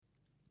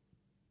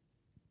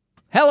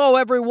Hello,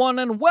 everyone,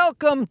 and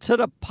welcome to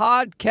the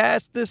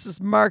podcast. This is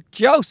Mark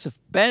Joseph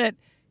Bennett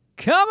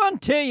coming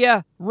to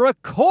you,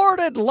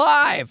 recorded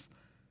live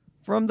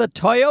from the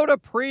Toyota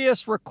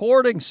Prius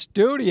recording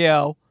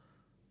studio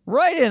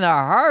right in the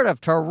heart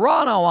of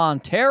Toronto,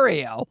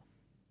 Ontario.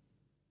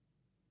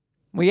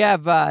 We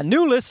have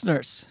new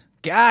listeners.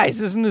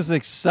 Guys, isn't this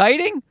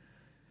exciting?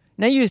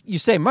 Now, you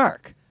say,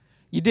 Mark,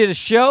 you did a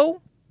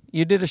show?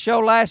 You did a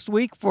show last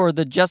week for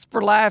the Just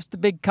for Laughs, the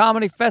big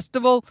comedy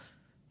festival,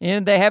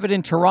 and they have it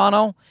in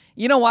Toronto.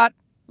 You know what?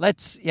 I'm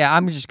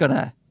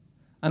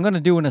going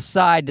to do an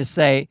aside to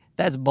say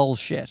that's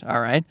bullshit,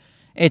 all right?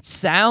 It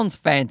sounds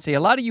fancy. A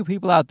lot of you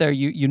people out there,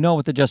 you know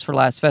what the Just for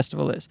Laughs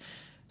festival is.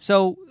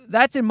 So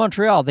that's in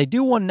Montreal. They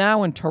do one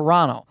now in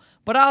Toronto.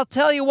 But I'll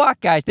tell you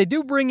what, guys, they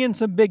do bring in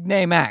some big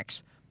name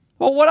acts.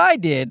 Well, what I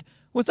did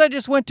was I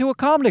just went to a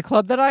comedy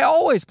club that I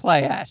always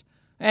play at.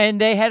 And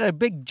they had a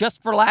big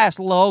Just for Laughs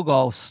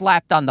logo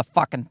slapped on the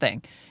fucking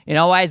thing. You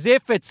know, as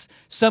if it's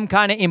some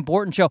kind of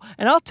important show.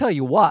 And I'll tell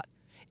you what,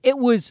 it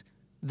was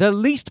the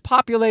least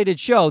populated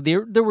show.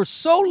 There was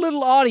so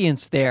little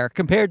audience there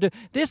compared to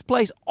this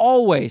place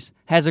always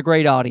has a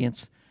great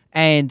audience.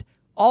 And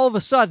all of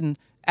a sudden,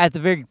 at the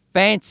very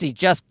fancy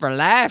Just for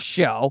Laughs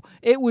show,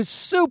 it was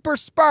super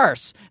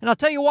sparse. And I'll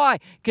tell you why.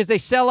 Because they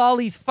sell all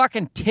these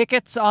fucking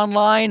tickets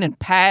online and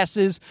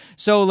passes.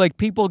 So, like,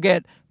 people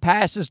get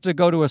passes to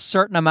go to a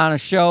certain amount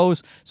of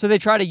shows. So they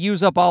try to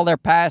use up all their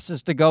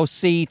passes to go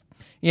see,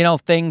 you know,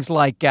 things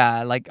like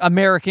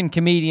American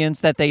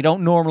comedians that they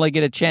don't normally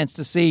get a chance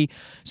to see.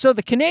 So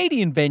the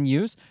Canadian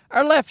venues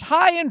are left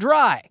high and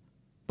dry.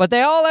 But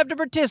they all have to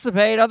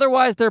participate.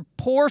 Otherwise, they're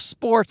poor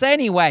sports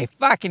anyway.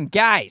 Fucking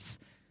guys.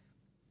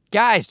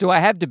 Guys, do I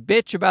have to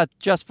bitch about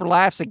Just for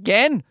Laughs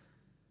again?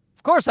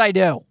 Of course I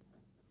do.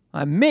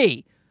 I'm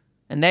me.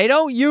 And they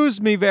don't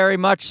use me very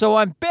much, so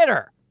I'm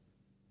bitter.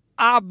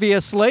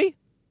 Obviously.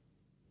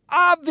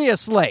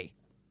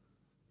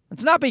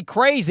 Let's not be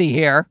crazy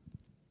here.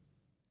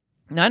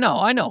 I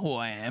know who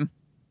I am.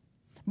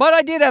 But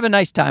I did have a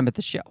nice time at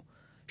the show.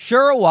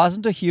 Sure, it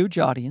wasn't a huge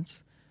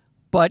audience,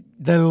 but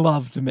they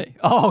loved me.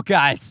 Oh,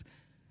 guys,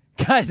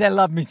 they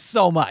loved me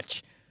so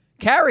much.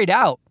 Carried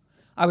out.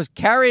 I was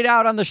carried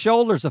out on the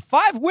shoulders of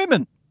 5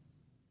 women.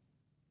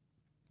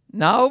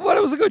 No, but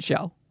it was a good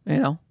show. You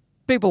know,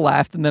 people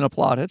laughed and then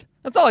applauded.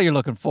 That's all you're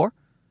looking for.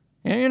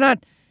 You know,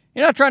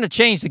 you're not trying to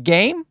change the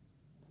game.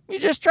 You're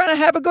just trying to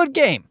have a good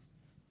game.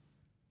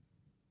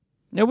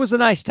 It was a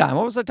nice time.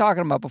 What was I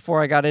talking about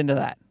before I got into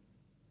that?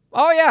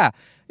 Oh, yeah.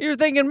 You're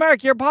thinking,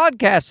 Mark, your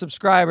podcast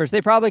subscribers,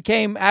 they probably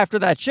came after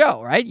that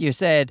show, right? You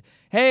said,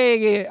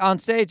 hey, on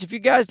stage, if you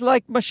guys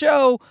like my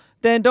show,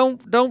 then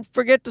don't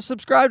forget to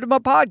subscribe to my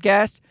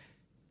podcast.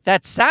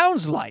 That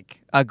sounds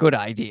like a good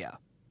idea.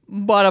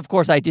 But, of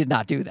course, I did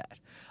not do that.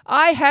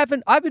 I've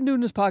been doing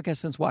this podcast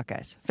since what,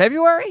 guys?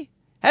 February?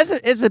 Has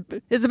it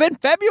been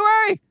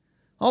February?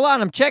 Hold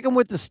on, I'm checking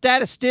with the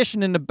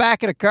statistician in the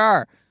back of the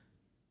car.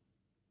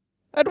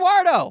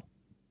 Eduardo.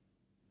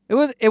 It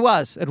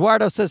was.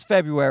 Eduardo says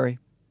February.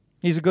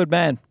 He's a good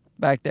man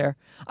back there.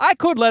 I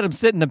could let him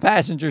sit in the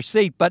passenger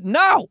seat, but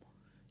no!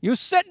 You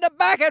sit in the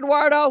back,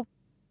 Eduardo!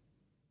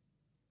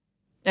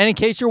 And in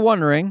case you're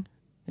wondering,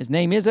 his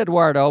name is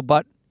Eduardo,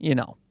 but, you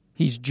know,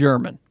 he's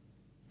German.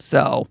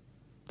 So,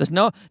 there's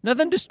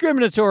nothing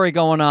discriminatory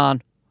going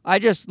on. I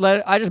just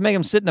make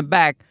him sit in the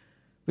back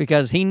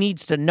because he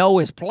needs to know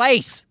his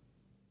place.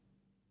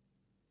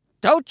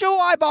 Don't you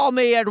eyeball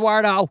me,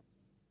 Eduardo.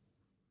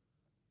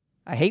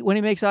 I hate when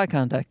he makes eye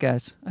contact,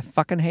 guys. I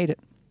fucking hate it.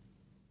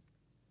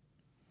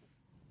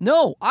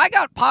 No, I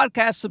got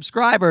podcast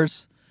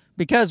subscribers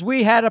because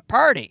we had a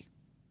party.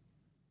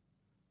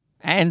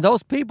 And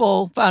those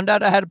people found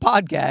out I had a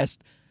podcast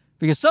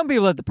because some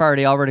people at the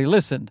party already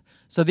listened.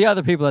 So the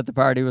other people at the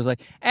party was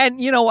like,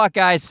 and you know what,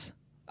 guys?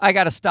 I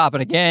got to stop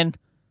it again.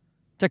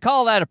 To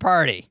call that a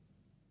party,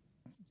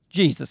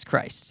 Jesus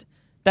Christ.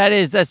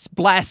 That's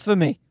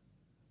blasphemy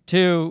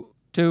to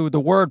the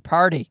word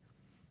party.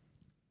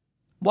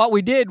 What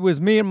we did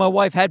was me and my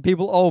wife had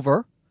people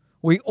over.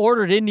 We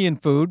ordered Indian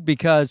food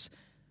because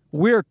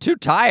we're too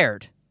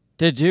tired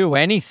to do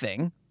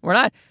anything.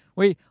 I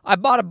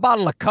bought a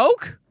bottle of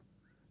Coke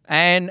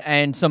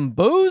and some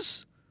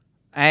booze,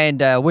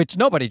 and which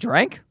nobody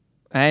drank.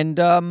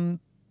 And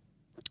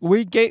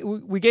we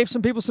gave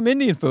some people some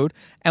Indian food,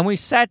 and we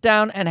sat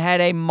down and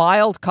had a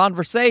mild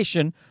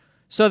conversation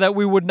so that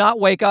we would not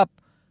wake up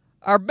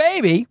our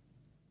baby,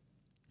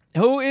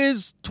 who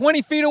is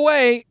 20 feet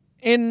away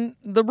in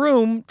the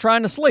room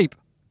trying to sleep.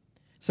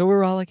 So we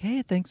were all like, hey,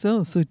 I think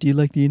so. So do you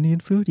like the Indian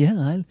food?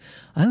 Yeah,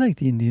 I like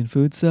the Indian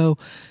food. So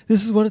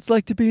this is what it's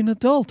like to be an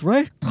adult,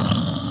 right?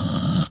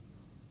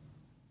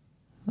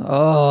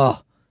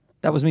 Oh,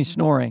 that was me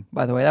snoring,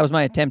 by the way. That was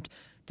my attempt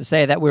to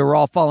say that we were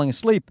all falling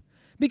asleep.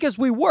 Because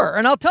we were.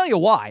 And I'll tell you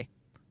why.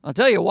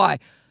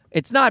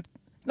 It's not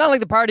like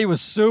the party was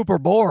super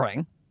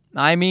boring.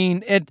 I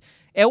mean, it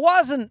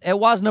wasn't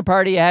a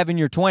party you have in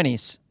your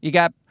 20s.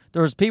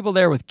 There was people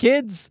there with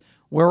kids.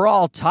 We were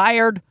all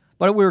tired.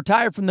 but we were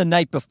tired from the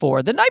night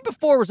before. The night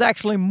before was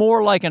actually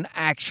more like an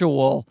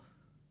actual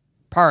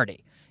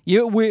party.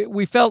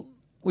 We felt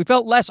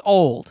less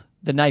old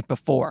the night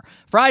before.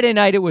 Friday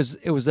night, it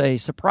was a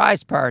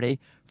surprise party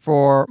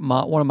for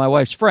one of my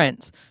wife's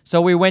friends. So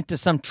we went to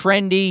some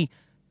trendy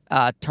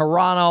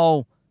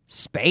Toronto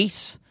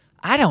space.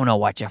 I don't know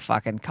what you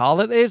fucking call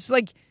it. It's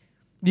like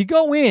you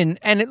go in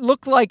and it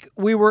looked like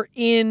we were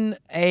in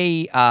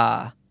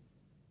a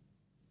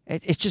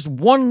it's just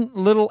one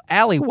little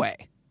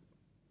alleyway.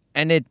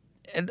 And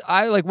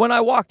I like when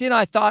I walked in,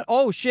 I thought,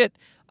 oh shit,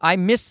 I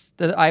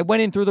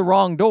went in through the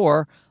wrong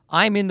door.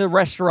 I'm in the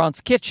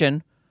restaurant's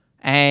kitchen,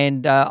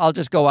 and I'll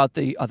just go out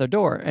the other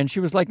door. And she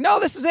was like,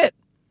 no, this is it.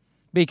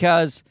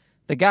 Because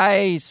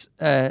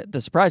the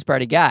surprise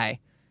party guy,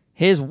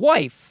 his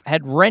wife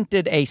had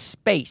rented a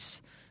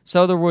space.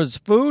 So there was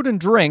food and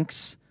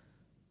drinks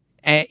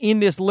in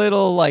this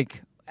little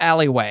like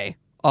alleyway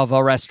of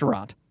a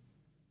restaurant.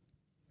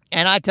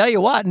 And I tell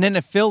you what, and then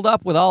it filled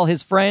up with all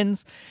his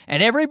friends,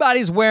 and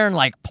everybody's wearing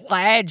like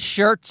plaid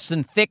shirts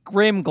and thick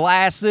rim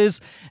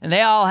glasses, and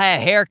they all had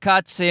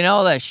haircuts,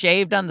 they're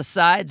shaved on the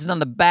sides and on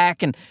the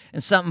back, and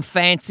something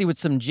fancy with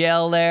some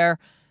gel there.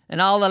 And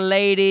all the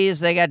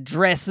ladies, they got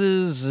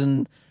dresses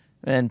and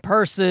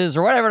purses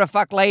or whatever the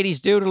fuck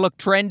ladies do to look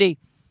trendy.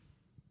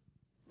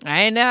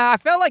 And I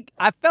felt like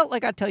I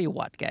tell you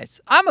what, guys,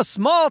 I'm a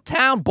small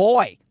town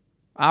boy,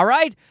 all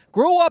right?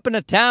 Grew up in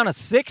a town of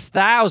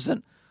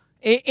 6,000.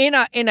 In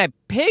a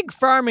pig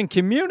farming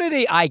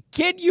community, I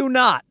kid you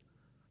not.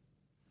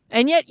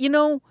 And yet,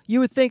 you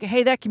would think,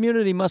 hey, that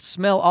community must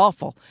smell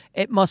awful.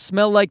 It must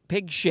smell like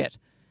pig shit.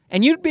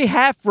 And you'd be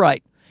half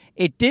right.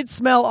 It did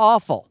smell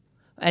awful.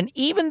 And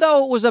even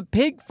though it was a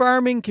pig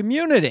farming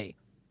community,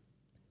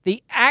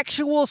 the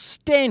actual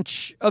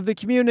stench of the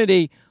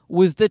community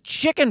was the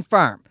chicken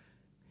farm.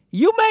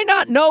 You may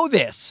not know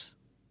this,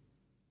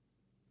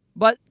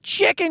 but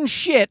chicken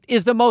shit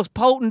is the most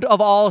potent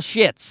of all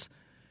shits.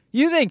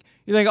 You think,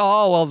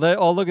 oh,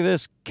 well, look at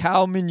this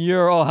cow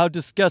manure. Oh, how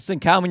disgusting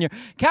cow manure.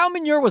 Cow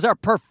manure was our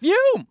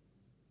perfume,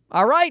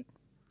 all right?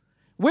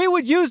 We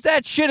would use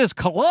that shit as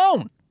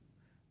cologne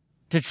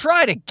to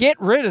try to get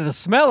rid of the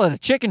smell of the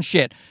chicken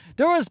shit.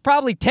 There was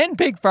probably 10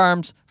 pig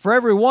farms for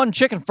every one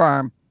chicken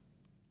farm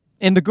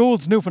in the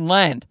Goulds,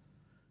 Newfoundland.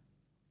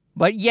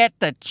 But yet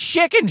the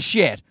chicken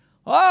shit,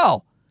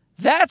 oh,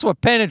 that's what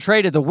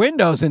penetrated the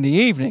windows in the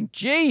evening.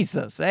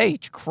 Jesus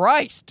H.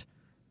 Christ.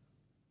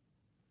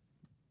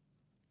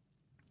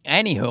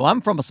 Anywho,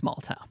 I'm from a small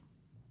town.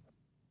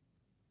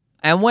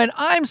 And when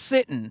I'm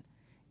sitting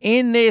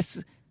in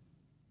this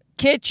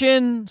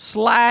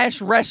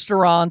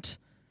kitchen/restaurant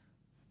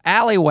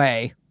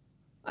alleyway,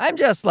 I'm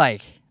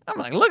like,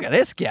 look at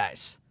this,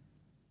 guys.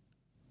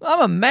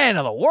 I'm a man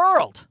of the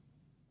world.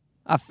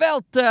 I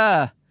felt,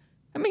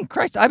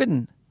 Christ,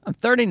 I'm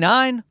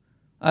 39.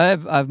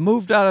 I've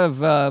moved out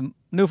of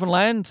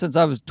Newfoundland since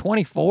I was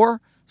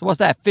 24. So what's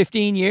that,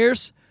 15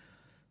 years?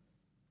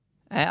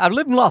 I've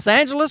lived in Los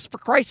Angeles, for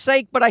Christ's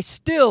sake, but I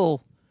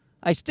still,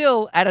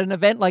 at an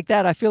event like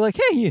that, I feel like,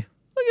 hey,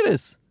 look at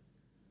this.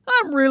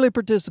 I'm really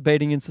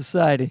participating in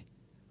society.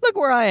 Look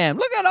where I am.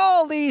 Look at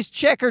all these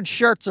checkered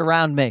shirts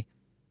around me.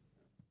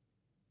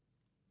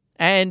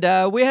 And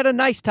we had a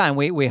nice time.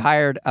 We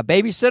hired a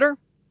babysitter.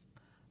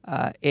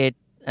 The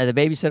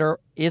babysitter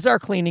is our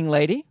cleaning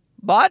lady,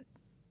 but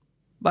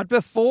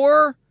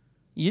before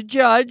you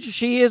judge,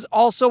 she is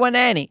also a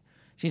nanny.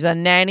 She's a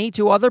nanny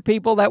to other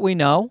people that we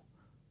know.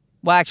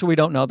 Well, actually, we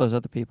don't know those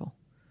other people.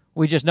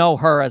 We just know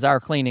her as our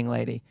cleaning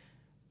lady.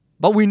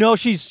 But we know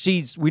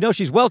she's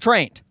well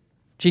trained.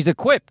 She's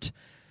equipped.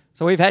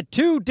 So we've had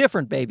 2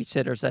 different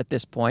babysitters at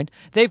this point.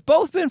 They've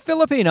both been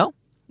Filipino.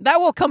 That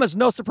will come as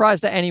no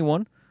surprise to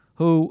anyone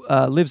who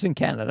lives in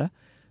Canada,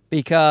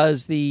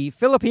 because the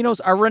Filipinos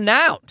are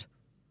renowned.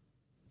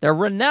 They're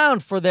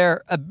renowned for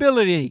their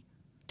ability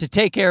to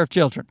take care of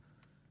children.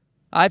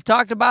 I've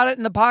talked about it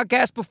in the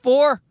podcast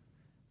before.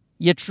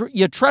 You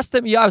trust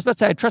them. I was about to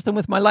say I trust them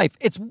with my life.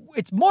 It's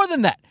more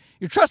than that.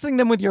 You're trusting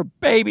them with your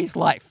baby's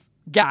life,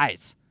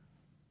 guys.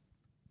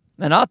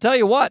 And I'll tell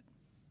you what,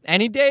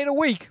 any day of the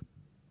week,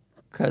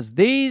 because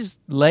these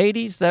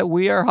ladies that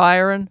we are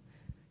hiring,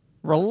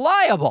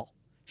 reliable,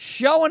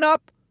 showing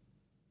up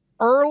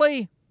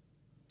early,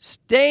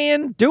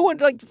 staying, doing,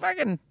 like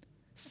fucking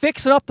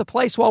fixing up the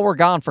place while we're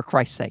gone, for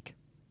Christ's sake.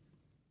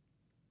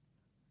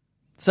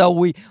 So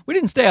we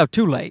didn't stay out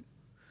too late.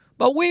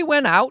 But we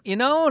went out,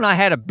 and I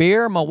had a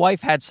beer. My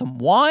wife had some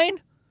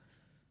wine,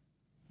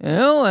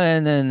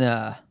 and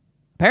then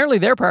apparently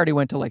their party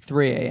went till like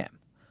 3 a.m.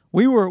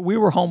 We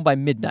were home by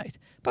midnight.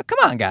 But come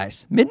on,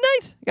 guys.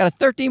 Midnight? You got a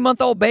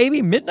 13-month-old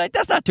baby? Midnight?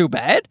 That's not too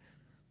bad.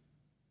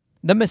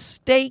 The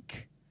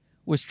mistake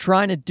was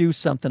trying to do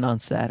something on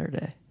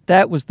Saturday.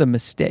 That was the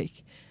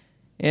mistake.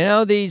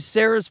 These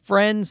Sarah's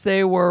friends,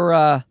 they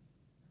were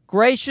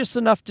gracious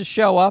enough to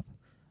show up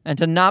and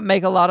to not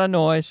make a lot of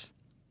noise,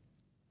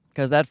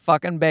 because that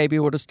fucking baby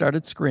would have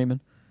started screaming.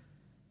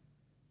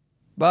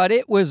 But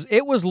it was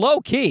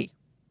low-key,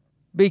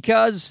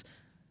 because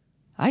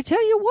I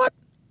tell you what,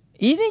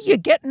 you're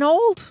getting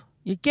old,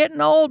 You're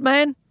getting old,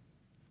 man.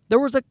 There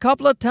was a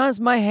couple of times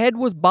my head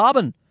was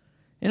bobbing.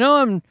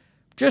 I'm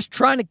just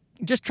trying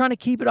to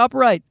keep it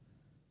upright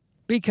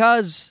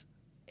because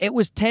it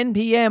was 10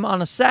 p.m.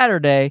 on a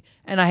Saturday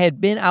and I had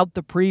been out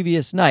the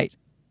previous night.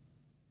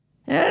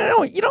 And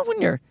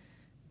when you're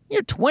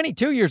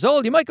 22 years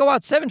old, you might go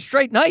out 7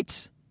 straight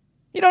nights.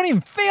 You don't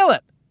even feel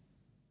it.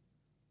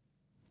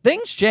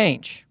 Things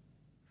change.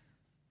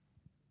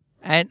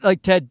 And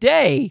like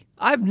today,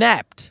 I've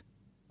napped.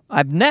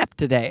 I've napped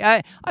today.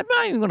 I'm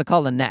not even going to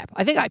call it a nap.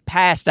 I think I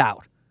passed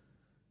out.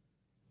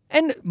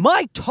 And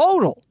my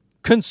total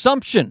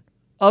consumption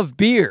of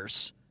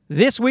beers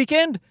this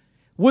weekend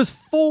was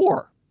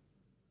 4.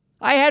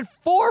 I had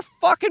 4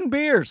 fucking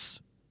beers.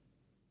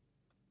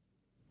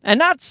 And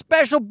not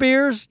special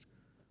beers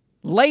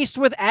laced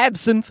with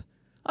absinthe.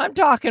 I'm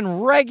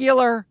talking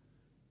regular,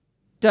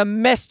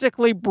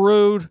 domestically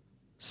brewed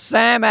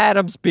Sam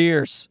Adams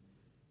beers.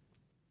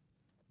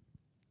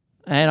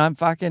 And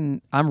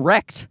I'm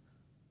wrecked.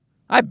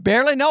 I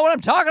barely know what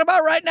I'm talking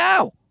about right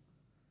now.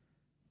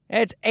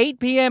 It's 8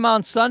 p.m.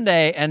 on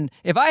Sunday, and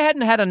if I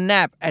hadn't had a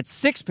nap at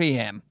 6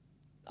 p.m.,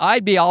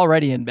 I'd be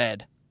already in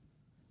bed.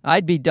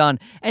 I'd be done.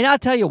 And I'll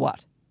tell you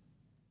what.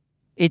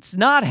 It's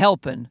not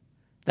helping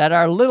that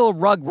our little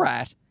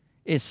rugrat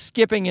is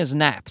skipping his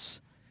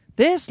naps.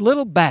 This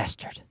little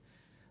bastard.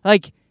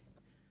 Like,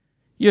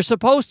 you're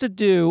supposed to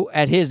do,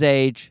 at his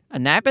age, a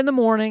nap in the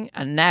morning,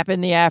 a nap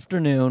in the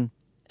afternoon,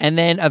 and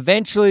then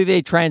eventually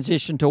they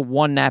transition to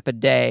 1 nap a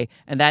day,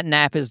 and that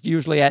nap is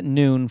usually at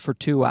noon for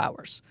 2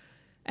 hours.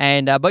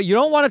 And but you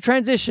don't want to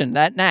transition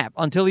that nap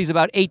until he's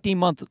about 18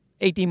 months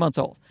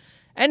old.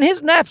 And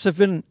his naps have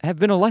been a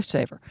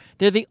lifesaver.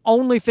 They're the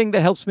only thing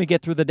that helps me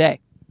get through the day.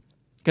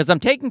 Because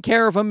I'm taking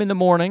care of him in the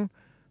morning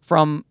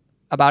from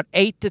about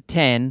 8 to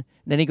 10.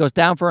 Then he goes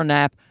down for a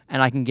nap,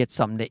 and I can get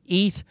something to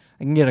eat.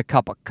 I can get a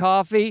cup of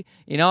coffee.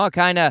 I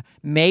kind of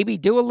maybe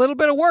do a little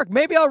bit of work.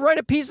 Maybe I'll write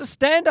a piece of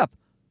stand-up.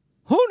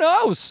 Who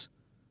knows?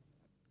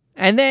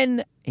 And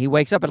then he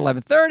wakes up at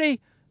 11:30,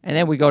 and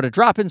then we go to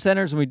drop-in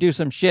centers, and we do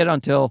some shit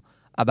until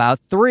about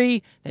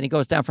 3. Then he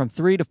goes down from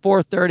 3 to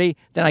 4:30.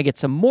 Then I get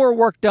some more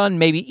work done,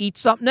 maybe eat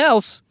something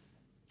else.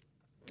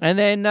 And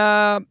then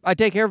I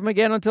take care of him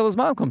again until his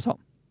mom comes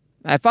home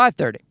at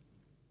 5:30.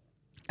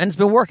 And it's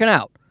been working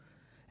out.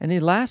 And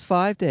these last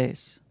 5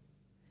 days,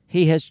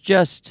 he has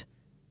just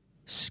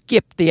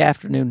skipped the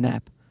afternoon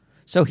nap.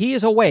 So he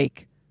is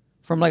awake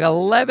from like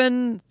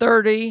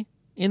 11:30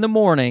 in the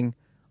morning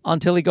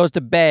until he goes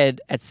to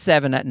bed at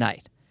 7 at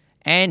night.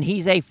 And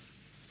he's a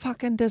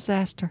fucking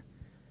disaster.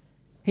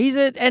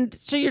 And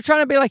so you're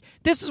trying to be like,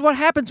 this is what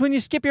happens when you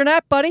skip your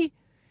nap, buddy.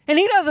 And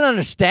he doesn't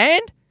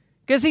understand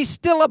because he's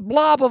still a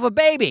blob of a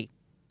baby.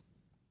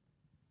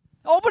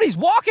 Oh, but he's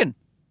walking.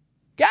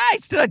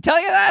 Guys, did I tell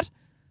you that?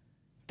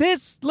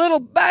 This little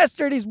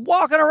bastard, he's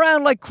walking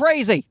around like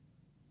crazy.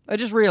 I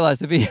just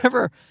realized if he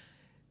ever,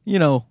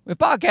 if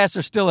podcasts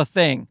are still a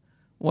thing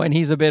when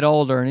he's a bit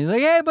older and he's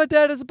like, hey, but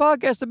Dad, it's a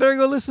podcast. I better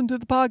go listen to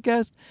the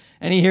podcast.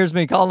 And he hears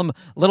me call him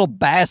little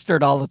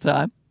bastard all the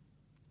time.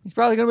 He's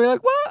probably going to be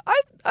like, well,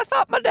 I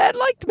thought my dad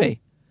liked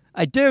me.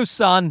 I do,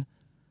 son.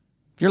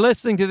 If you're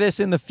listening to this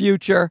in the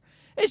future,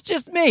 it's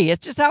just me.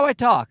 It's just how I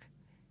talk.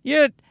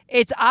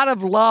 It's out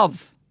of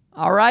love,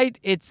 all right?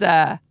 It's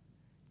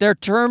they're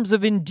terms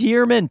of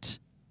endearment.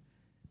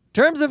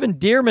 Terms of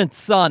endearment,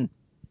 son.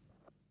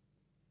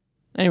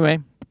 Anyway,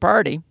 the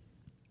party.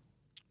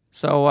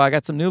 So I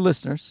got some new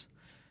listeners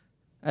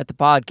at the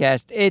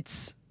podcast.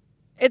 It's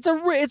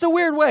a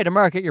weird way to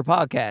market your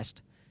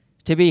podcast,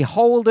 to be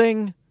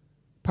holding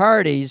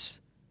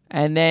parties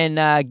and then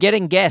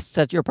getting guests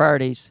at your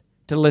parties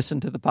to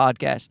listen to the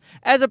podcast,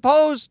 as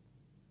opposed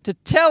to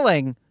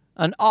telling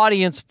an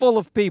audience full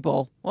of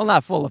people, well,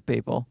 not full of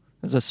people,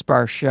 it was a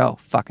sparse show,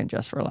 fucking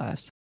just for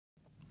laughs.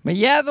 But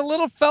yeah, the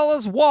little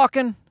fella's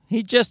walking.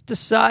 He just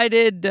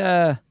decided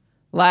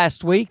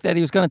last week that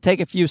he was going to take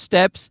a few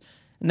steps.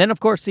 And then, of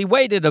course, he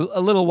waited a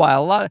little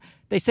while.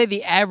 They say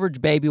the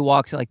average baby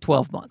walks at like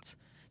 12 months.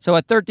 So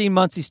at 13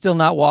 months, he's still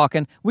not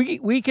walking.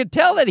 We could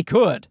tell that he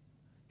could.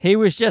 He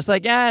was just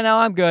like, no,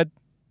 I'm good.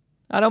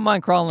 I don't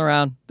mind crawling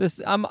around.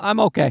 I'm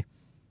okay.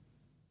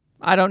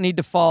 I don't need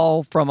to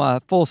fall from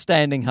a full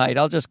standing height.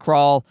 I'll just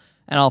crawl,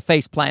 and I'll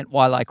face plant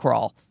while I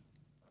crawl.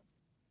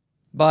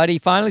 But he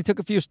finally took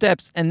a few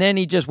steps, and then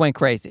he just went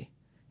crazy.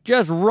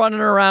 Just running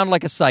around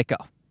like a psycho.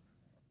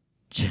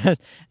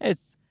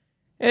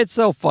 It's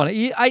so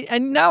funny.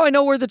 Now I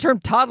know where the term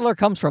toddler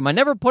comes from. I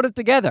never put it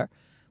together.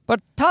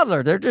 But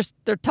toddler,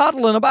 they're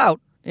toddling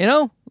about,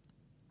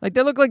 Like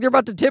they look like they're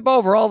about to tip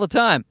over all the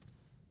time.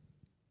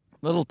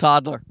 Little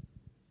toddler.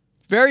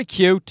 Very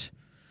cute.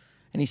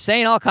 And he's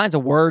saying all kinds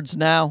of words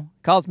now.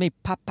 Calls me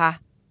papa.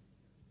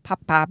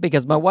 Papa,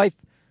 because my wife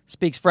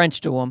speaks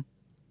French to him.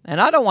 And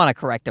I don't want to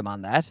correct him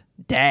on that.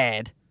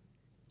 Dad.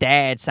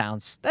 That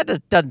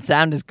doesn't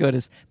sound as good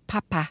as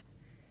papa.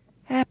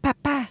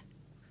 Papa.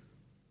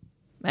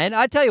 And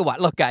I tell you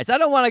what, look, guys, I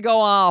don't want to go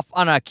off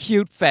on a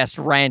cute fest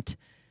rant.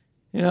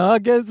 I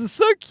guess it's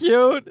so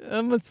cute.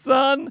 I'm a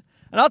son.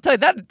 And I'll tell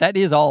you, that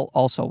is all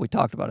also we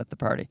talked about at the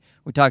party.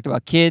 We talked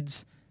about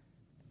kids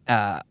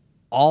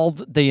all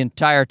the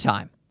entire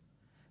time.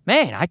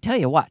 Man, I tell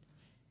you what,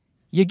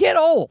 you get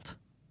old.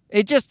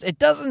 It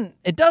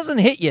doesn't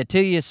hit you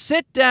till you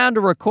sit down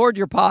to record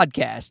your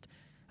podcast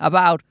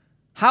about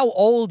how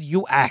old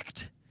you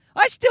act.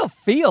 I still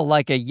feel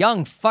like a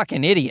young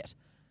fucking idiot.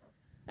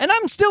 And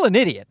I'm still an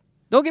idiot.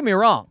 Don't get me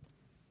wrong.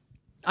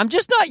 I'm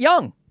just not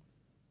young.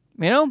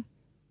 You know?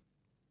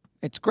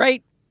 It's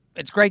great.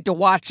 It's great to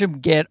watch him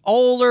get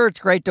older. It's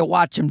great to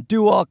watch him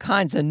do all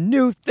kinds of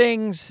new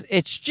things.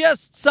 It's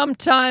just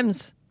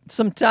sometimes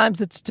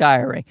it's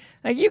tiring.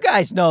 Like, you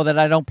guys know that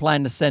I don't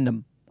plan to send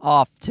him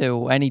off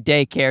to any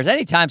daycares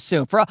anytime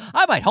soon.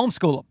 I might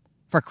homeschool him,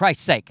 for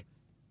Christ's sake.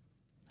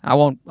 I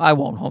won't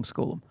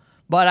homeschool him.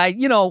 But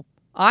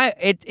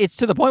it's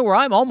to the point where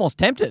I'm almost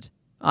tempted.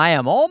 I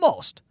am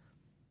almost.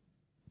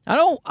 I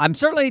don't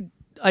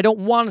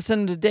want to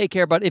send him to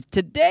daycare, but if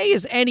today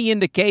is any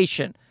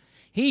indication,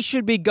 he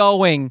should be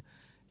going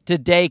to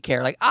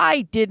daycare. Like,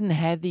 I didn't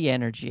have the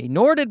energy,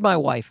 nor did my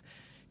wife,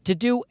 to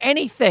do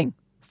anything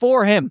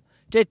for him,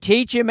 to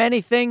teach him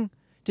anything.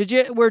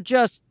 We're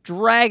just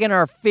dragging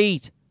our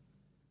feet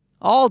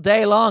all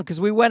day long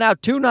because we went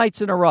out 2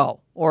 nights in a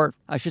row. Or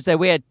I should say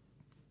we had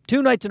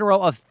 2 nights in a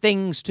row of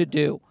things to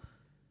do.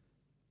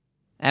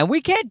 And we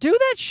can't do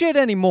that shit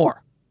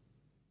anymore.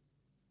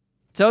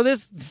 So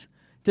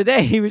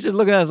today he was just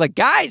looking at us like,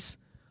 guys,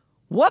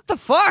 what the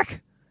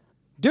fuck?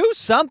 Do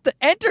something.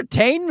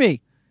 Entertain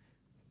me.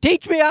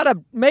 Teach me how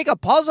to make a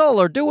puzzle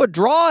or do a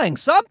drawing.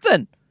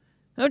 Something.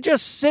 Don't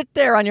just sit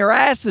there on your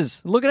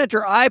asses looking at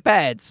your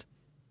iPads.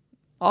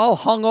 All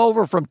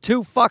hungover from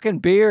 2 fucking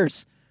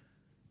beers.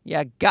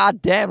 Yeah,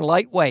 goddamn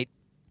lightweight.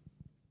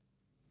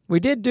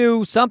 We did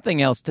do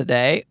something else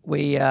today.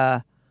 We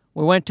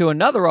went to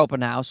another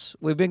open house.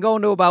 We've been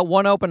going to about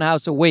 1 open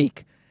house a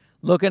week,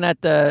 looking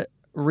at the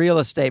real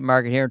estate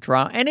market here in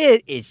Toronto, and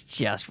it is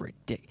just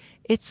ridiculous.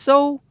 It's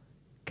so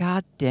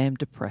goddamn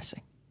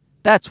depressing.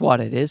 That's what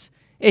it is.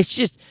 It's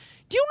just,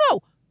 do you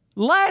know,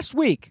 last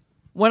week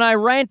when I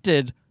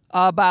ranted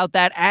about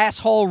that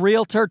asshole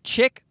realtor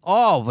chick,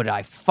 oh, but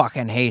I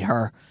fucking hate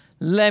her.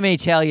 Let me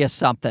tell you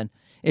something.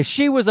 If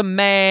she was a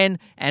man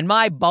and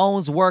my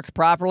bones worked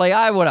properly,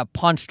 I would have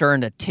punched her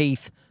in the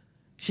teeth.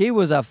 She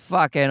was a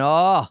fucking,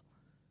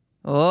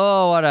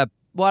 what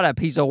a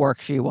piece of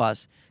work she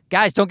was.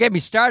 Guys, don't get me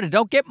started.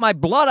 Don't get my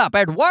blood up.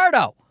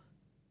 Eduardo,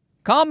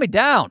 calm me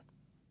down.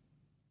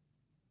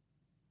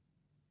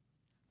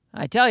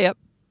 I tell you,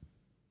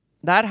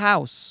 that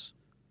house,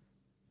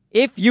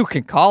 if you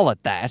can call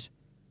it that,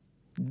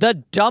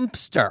 the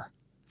dumpster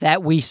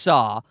that we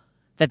saw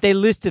that they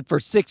listed for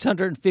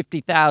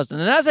 $650,000.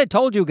 And as I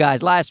told you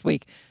guys last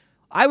week,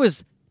 I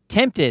was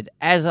tempted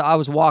as I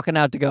was walking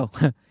out to go,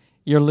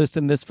 you're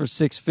listing this for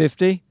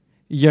 $650?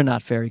 You're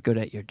not very good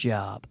at your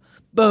job.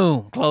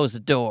 Boom, close the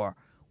door.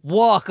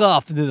 Walk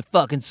off into the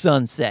fucking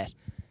sunset.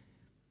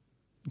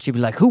 And she'd be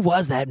like, who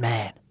was that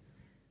man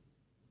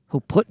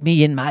who put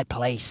me in my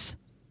place?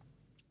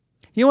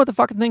 You know what the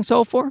fucking thing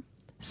sold for?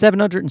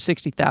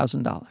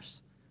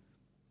 $760,000.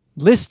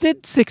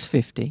 Listed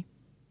 $650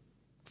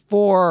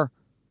 for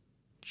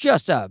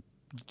just a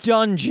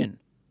dungeon.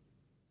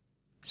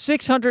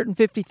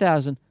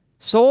 $650,000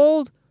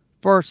 sold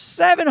for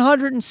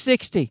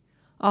 $760,000.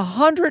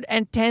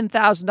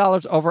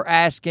 $110,000 over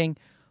asking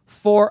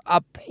for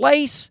a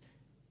place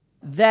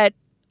that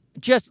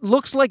just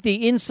looks like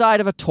the inside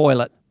of a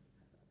toilet.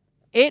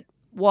 It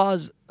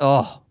was,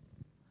 I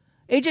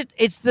just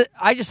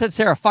said,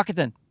 Sarah, fuck it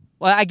then.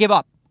 Well, I give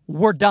up.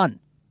 We're done.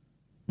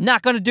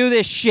 Not going to do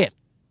this shit.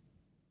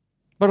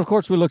 But of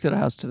course, we looked at a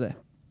house today.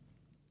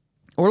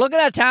 We're looking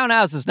at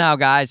townhouses now,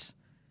 guys.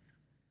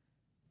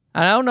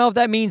 I don't know if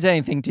that means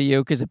anything to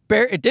you, because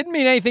it didn't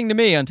mean anything to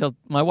me until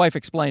my wife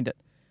explained it.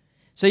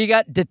 So you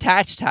got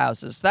detached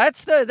houses.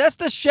 That's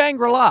the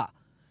Shangri-La.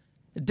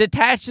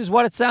 Detached is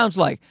what it sounds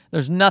like.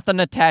 There's nothing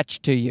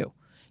attached to you.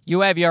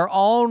 You have your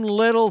own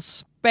little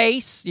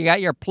space. You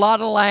got your plot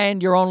of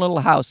land, your own little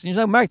house. And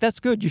you're like, Mark, that's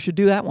good. You should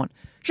do that one.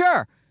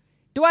 Sure.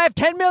 Do I have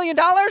 $10 million?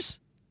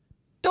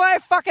 Do I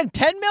have fucking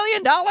 $10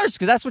 million? Because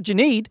that's what you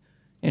need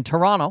in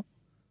Toronto.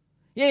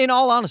 Yeah, in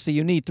all honesty,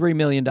 you need $3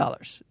 million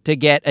to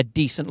get a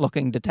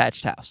decent-looking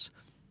detached house.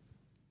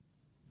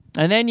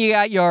 And then you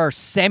got your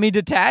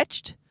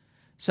semi-detached.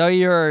 So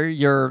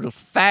you're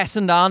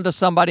fastened onto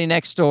somebody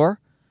next door.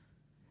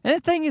 And the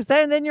thing is,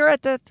 then you're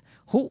at that.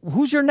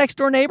 Who's your next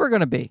door neighbor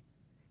going to be?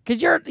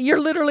 Because you're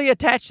literally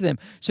attached to them.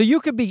 So you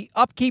could be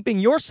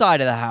upkeeping your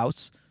side of the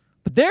house,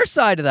 but their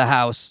side of the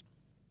house,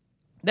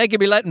 they could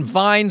be letting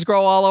vines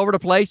grow all over the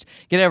place.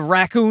 You could have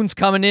raccoons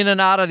coming in and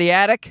out of the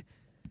attic.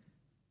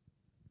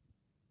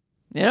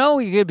 You know,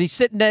 you could be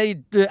sitting there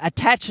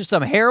attached to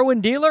some heroin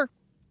dealer.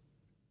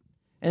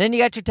 And then you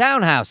got your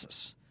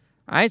townhouses.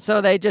 All right, so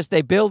they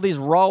build these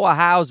row of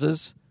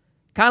houses.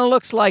 Kind of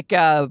looks like,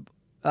 the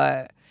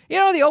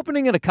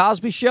opening of the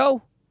Cosby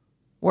Show,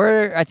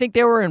 where I think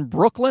they were in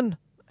Brooklyn,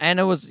 And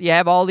you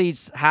have all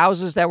these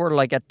houses that were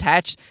like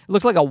attached. It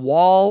looks like a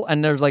wall,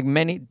 and there's like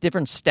many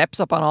different steps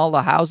up on all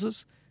the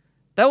houses.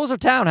 Those are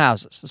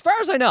townhouses, as far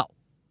as I know.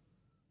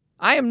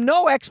 I am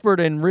no expert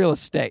in real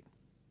estate,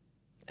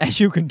 as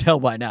you can tell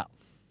by now.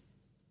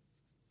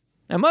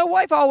 And my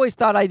wife always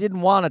thought I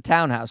didn't want a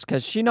townhouse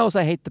because she knows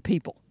I hate the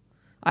people.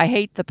 I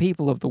hate the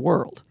people of the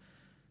world.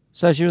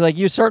 So she was like,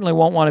 you certainly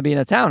won't want to be in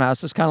a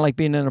townhouse. It's kind of like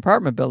being in an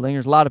apartment building.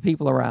 There's a lot of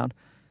people around.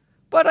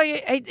 But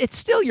it's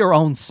still your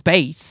own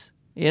space,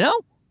 you know?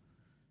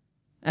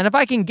 And if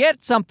I can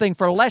get something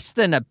for less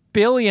than $1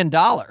 billion...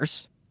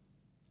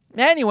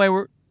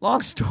 Anyway,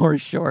 long story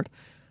short,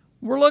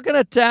 we're looking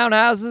at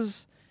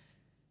townhouses.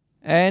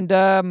 And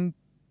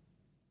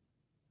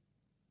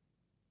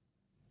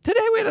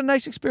today we had a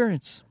nice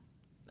experience.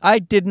 I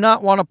did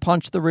not want to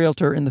punch the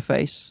realtor in the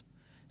face.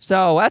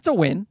 So that's a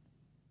win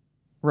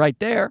right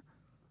there.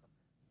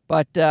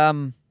 But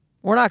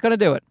we're not going to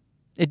do it.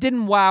 It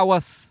didn't wow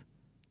us.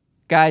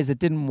 Guys, it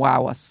didn't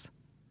wow us.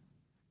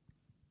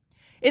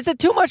 Is it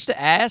too much to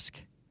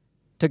ask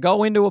to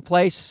go into a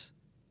place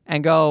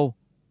and go,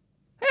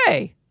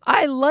 hey,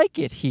 I like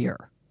it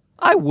here.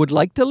 I would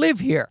like to live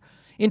here.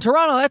 In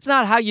Toronto, that's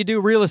not how you do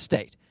real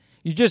estate.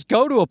 You just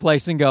go to a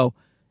place and go,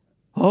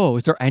 oh,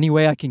 is there any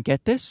way I can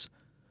get this?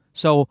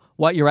 So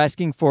what you're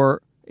asking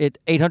for it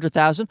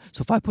 $800,000.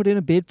 So if I put in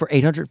a bid for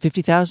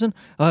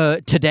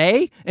 $850,000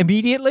 today,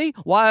 immediately,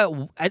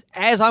 while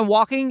as I'm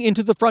walking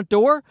into the front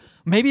door,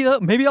 maybe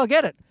I'll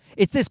get it.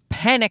 It's this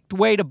panicked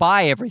way to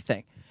buy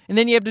everything, and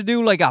then you have to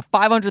do like a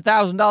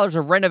 $500,000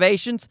 of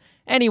renovations.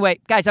 Anyway,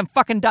 guys, I'm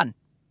fucking done.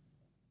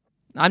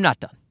 I'm not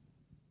done.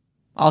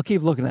 I'll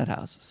keep looking at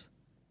houses.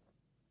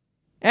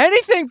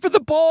 Anything for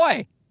the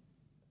boy.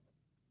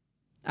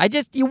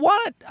 You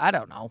want it? I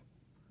don't know.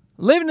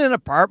 Living in an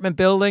apartment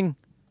building,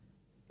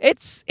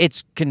 it's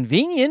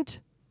convenient,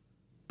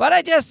 but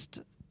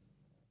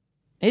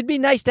it'd be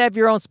nice to have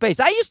your own space.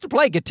 I used to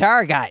play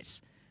guitar,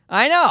 guys.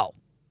 I know.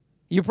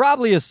 You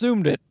probably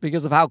assumed it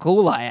because of how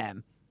cool I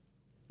am.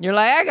 You're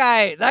like,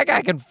 that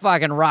guy can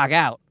fucking rock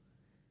out.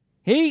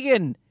 He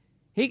can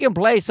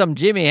play some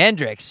Jimi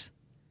Hendrix.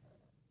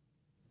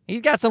 He's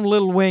got some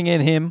Little Wing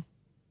in him.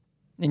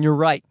 And you're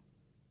right.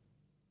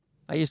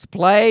 I used to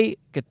play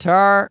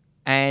guitar,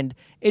 and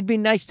it'd be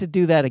nice to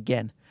do that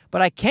again.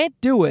 But I can't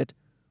do it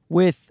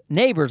with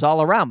neighbors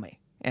all around me,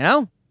 you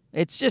know?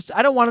 It's just,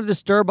 I don't want to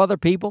disturb other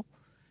people.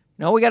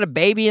 You know, we got a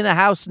baby in the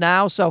house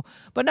now,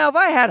 but now if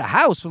I had a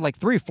house with like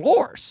 3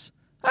 floors,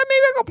 maybe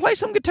I'll go play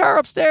some guitar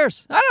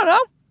upstairs. I don't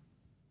know.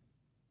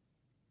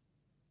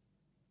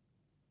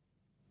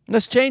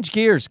 Let's change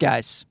gears,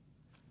 guys.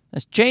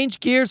 Let's change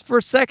gears for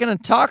a second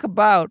and talk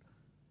about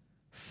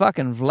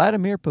fucking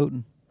Vladimir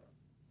Putin.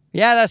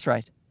 Yeah, that's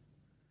right.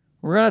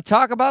 We're going to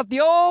talk about the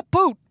old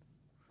Poot.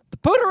 The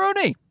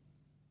Pootaroonie.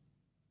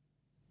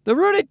 The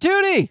Rudy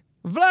Tooty.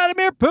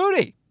 Vladimir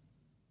Putin.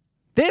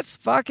 This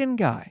fucking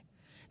guy.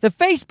 The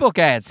Facebook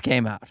ads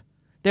came out.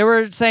 They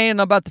were saying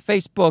about the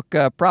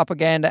Facebook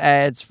propaganda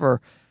ads for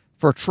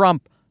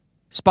Trump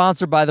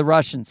sponsored by the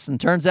Russians.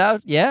 And turns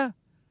out,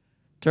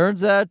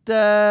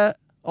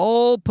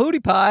 old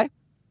Pootie Pie,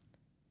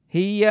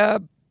 he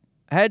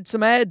had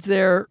some ads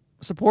there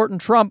supporting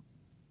Trump.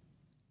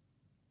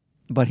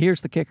 But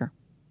here's the kicker.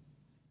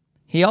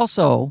 He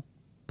also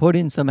put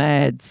in some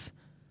ads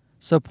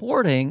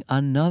supporting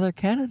another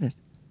candidate.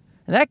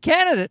 And that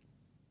candidate,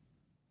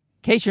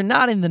 in case you're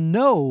not in the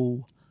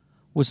know,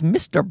 was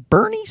Mr.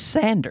 Bernie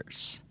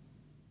Sanders.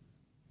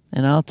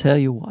 And I'll tell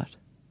you what.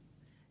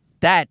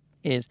 Do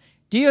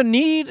you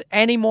need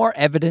any more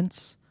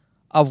evidence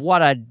of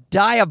what a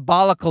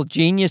diabolical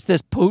genius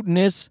this Putin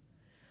is?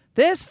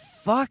 This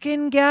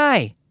fucking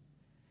guy.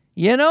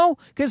 You know?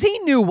 Because he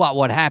knew what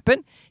would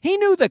happen. He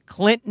knew the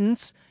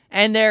Clintons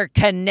and their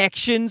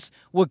connections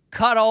would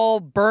cut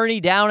old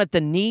Bernie down at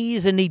the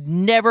knees and he'd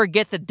never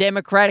get the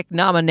Democratic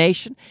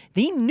nomination.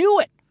 He knew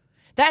it.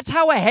 That's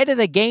how ahead of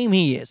the game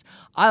he is.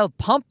 I'll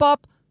pump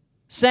up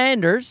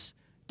Sanders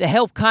to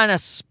help kind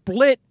of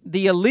split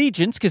the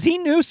allegiance because he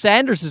knew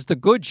Sanders is the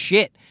good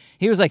shit.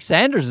 He was like,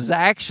 Sanders is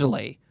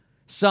actually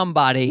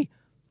somebody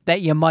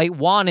that you might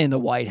want in the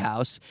White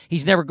House.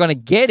 He's never going to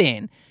get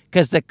in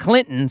because the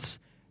Clintons,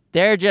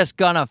 they're just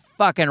going to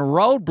fucking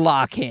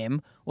roadblock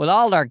him with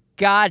all their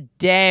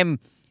goddamn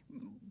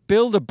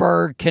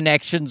Bilderberg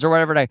connections or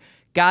whatever the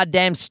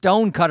goddamn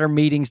stonecutter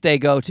meetings they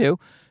go to.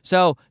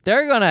 So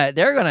they're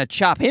gonna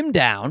chop him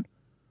down.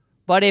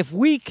 But if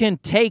we can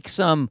take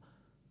some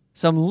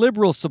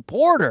liberal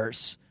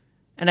supporters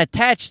and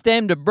attach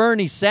them to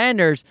Bernie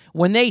Sanders,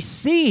 when they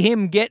see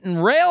him getting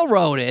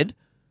railroaded,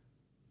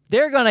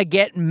 they're gonna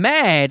get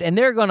mad and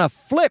they're gonna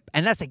flip.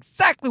 And that's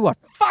exactly what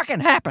fucking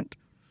happened.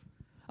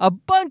 A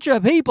bunch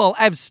of people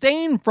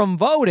abstained from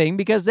voting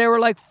because they were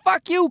like,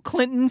 fuck you,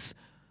 Clintons.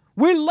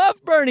 We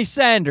love Bernie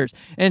Sanders.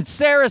 And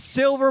Sarah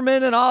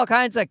Silverman and all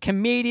kinds of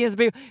comedians.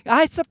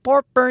 I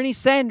support Bernie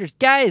Sanders.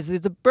 Guys,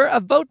 it's a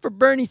vote for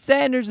Bernie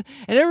Sanders.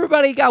 And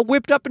everybody got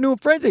whipped up into a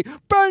frenzy.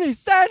 Bernie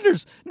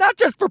Sanders, not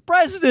just for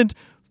president,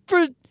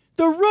 for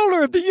the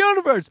ruler of the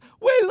universe.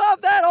 We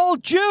love that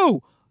old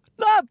Jew.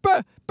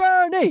 love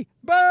Bernie,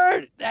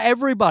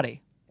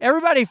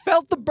 everybody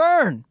felt the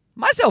burn,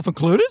 myself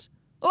included.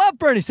 Love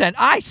Bernie Sanders.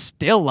 I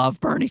still love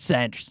Bernie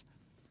Sanders.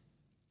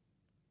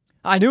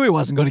 I knew he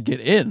wasn't going to get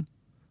in,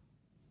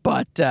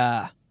 but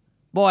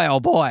boy, oh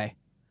boy,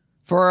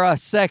 for a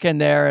second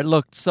there, it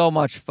looked so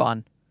much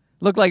fun.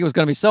 Looked like it was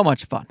going to be so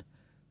much fun.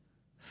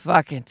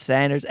 Fucking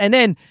Sanders.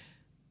 And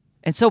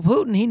so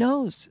Putin, he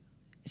knows.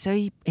 So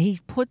he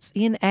puts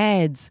in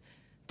ads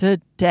to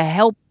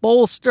help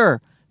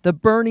bolster the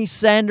Bernie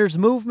Sanders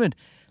movement.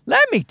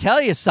 Let me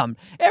tell you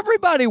something.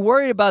 Everybody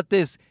worried about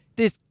this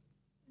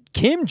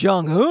Kim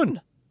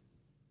Jong-un.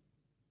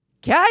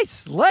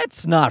 Guys,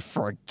 let's not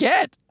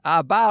forget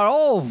about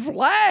old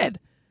Vlad.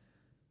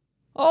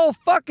 Oh,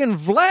 fucking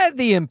Vlad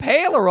the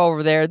Impaler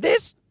over there.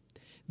 This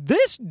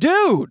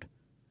dude.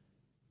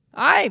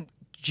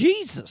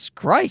 Jesus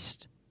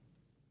Christ.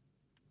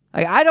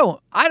 I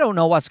don't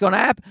know what's going to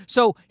happen.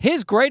 So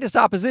his greatest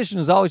opposition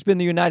has always been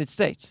the United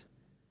States.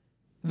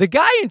 The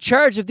guy in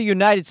charge of the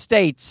United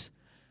States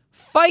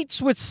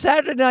fights with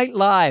Saturday Night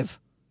Live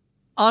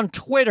on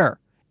Twitter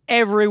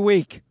every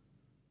week.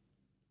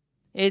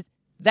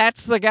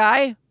 That's the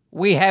guy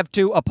we have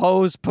to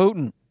oppose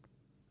Putin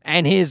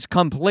and his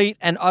complete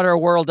and utter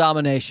world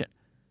domination.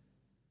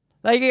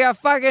 Like, you got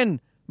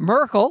fucking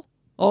Merkel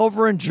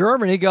over in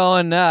Germany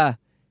going, can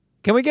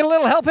we get a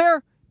little help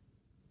here?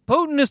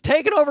 Putin is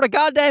taking over the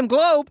goddamn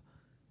globe.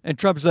 And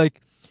Trump's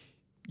like,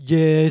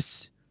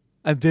 yes,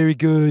 I'm very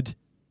good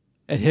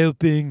at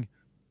helping.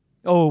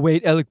 Oh,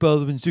 wait, Alec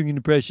Baldwin's doing an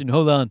impression.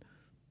 Hold on.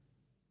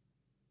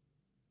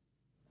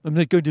 I'm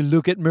not going to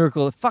look at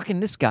Merkel.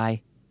 Fucking this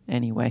guy.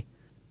 Anyway.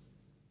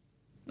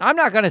 I'm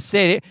not going to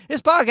say it.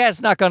 This podcast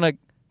is not going to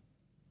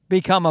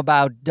become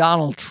about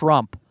Donald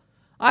Trump.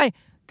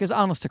 Because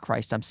honest to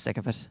Christ, I'm sick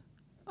of it.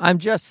 I'm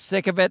just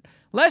sick of it.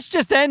 Let's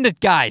just end it,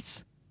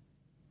 guys.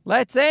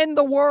 Let's end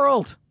the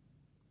world.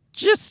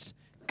 Just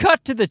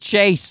cut to the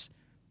chase.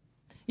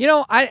 You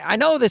know, I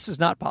know this is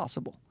not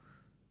possible.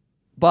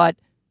 But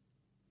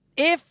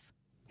if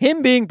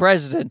him being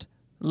president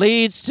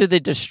leads to the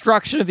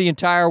destruction of the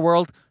entire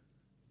world,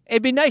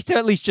 it'd be nice to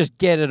at least just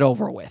get it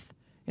over with.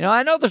 You know,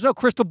 I know there's no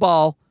crystal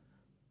ball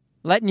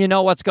letting you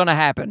know what's going to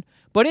happen.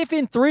 But if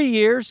in 3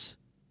 years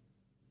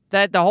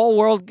that the whole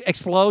world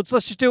explodes,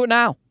 let's just do it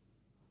now.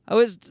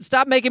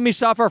 Stop making me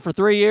suffer for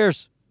 3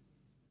 years.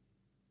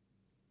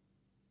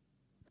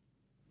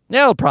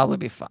 It'll probably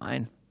be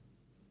fine.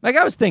 Like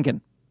I was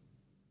thinking,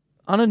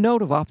 on a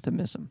note of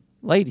optimism,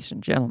 ladies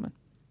and gentlemen,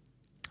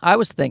 I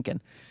was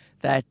thinking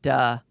that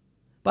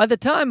by the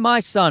time my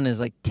son is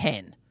like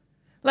 10,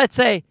 let's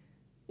say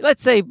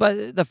by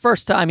the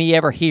first time he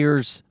ever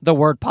hears the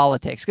word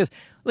politics, because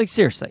like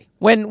seriously,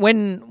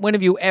 when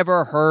have you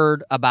ever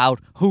heard about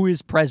who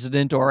is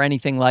president or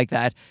anything like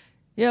that?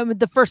 Yeah,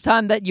 the first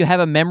time that you have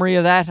a memory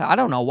of that, I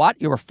don't know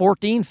what, you were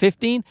 14,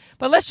 15,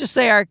 but let's just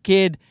say our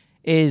kid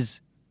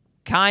is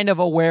kind of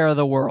aware of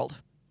the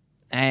world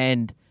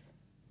and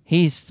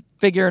he's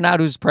figuring out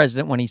who's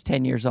president when he's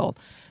 10 years old.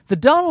 The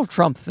Donald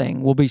Trump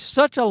thing will be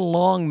such a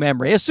long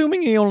memory,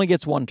 assuming he only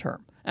gets one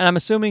term. And I'm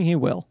assuming he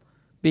will,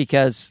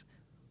 because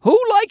who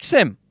likes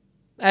him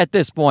at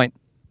this point?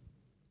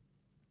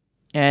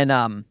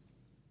 And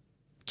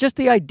just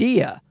the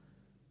idea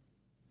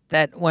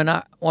that when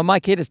my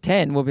kid is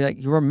 10, we'll be like,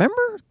 you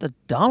remember the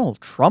Donald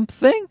Trump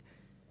thing?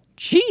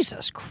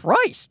 Jesus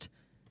Christ.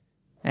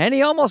 And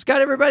he almost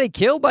got everybody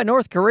killed by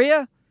North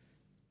Korea.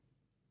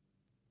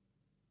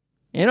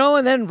 You know,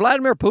 and then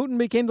Vladimir Putin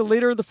became the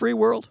leader of the free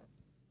world.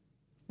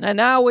 And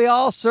now we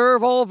all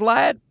serve old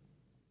Vlad.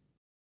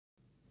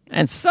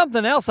 And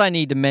something else I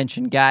need to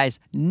mention, guys.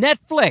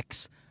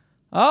 Netflix.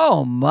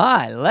 Oh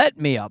my, let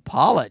me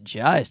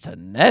apologize to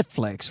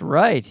Netflix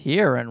right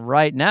here and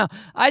right now.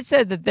 I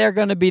said that they're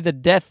going to be the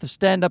death of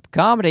stand-up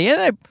comedy,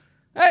 and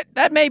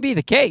that may be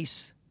the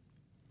case.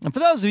 And for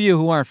those of you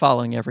who aren't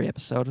following every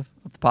episode of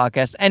the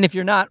podcast, and if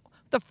you're not,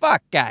 what the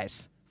fuck,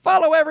 guys?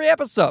 Follow every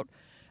episode.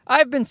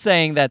 I've been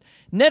saying that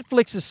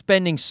Netflix is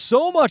spending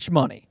so much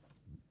money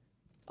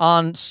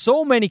on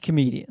so many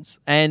comedians,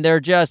 and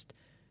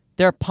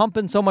they're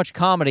pumping so much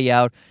comedy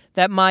out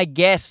that my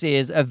guess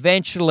is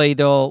eventually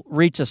they'll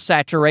reach a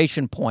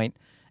saturation point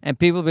and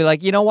people will be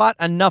like, you know what?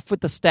 Enough with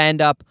the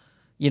stand-up.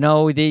 You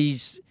know,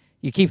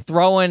 you keep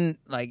throwing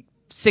like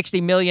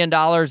 $60 million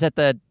at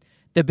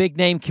the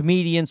big-name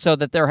comedians so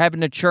that they're having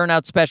to churn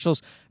out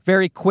specials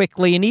very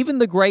quickly. And even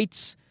the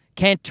greats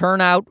can't turn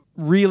out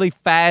really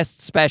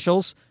fast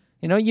specials.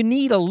 You know, you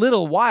need a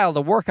little while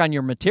to work on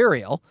your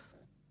material.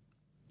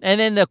 And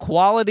then the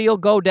quality will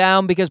go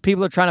down because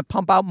people are trying to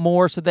pump out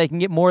more so they can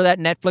get more of that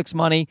Netflix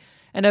money.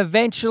 And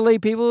eventually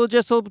people will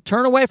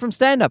turn away from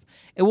stand-up.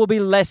 It will be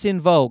less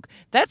in vogue.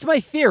 That's my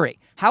theory.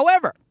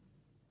 However,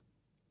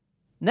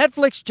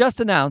 Netflix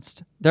just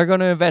announced they're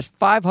going to invest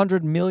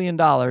 $500 million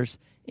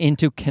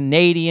into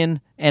Canadian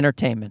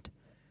entertainment.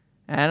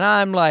 And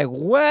I'm like,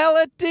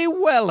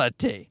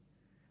 wellity.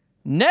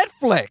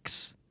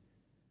 Netflix.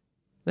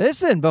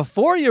 Listen,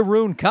 before you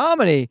ruin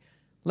comedy,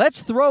 let's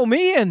throw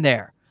me in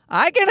there.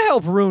 I can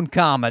help ruin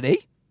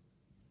comedy.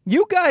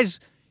 You guys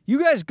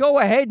go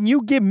ahead and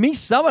you give me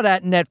some of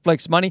that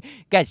Netflix money.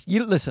 Guys,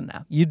 you listen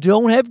now. You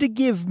don't have to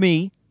give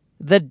me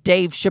the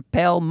Dave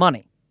Chappelle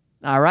money.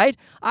 All right?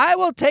 I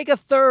will take a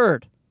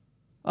third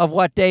of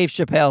what Dave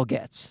Chappelle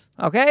gets.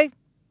 Okay?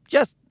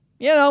 Just,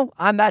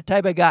 I'm that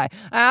type of guy.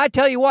 I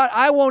tell you what,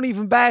 I won't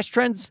even bash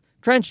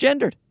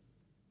transgendered.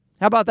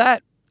 How about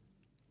that?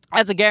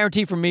 That's a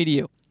guarantee from me to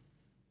you.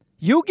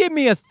 You give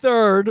me a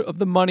third of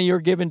the money you're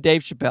giving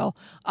Dave Chappelle.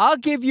 I'll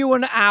give you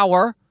an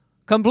hour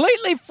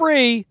completely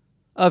free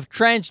of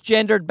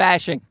transgendered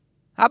bashing.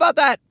 How about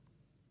that?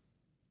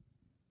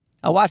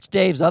 I watched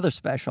Dave's other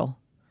special,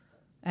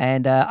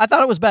 and I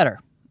thought it was better.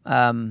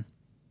 I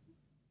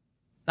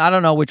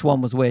don't know which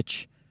one was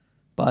which,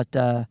 but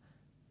the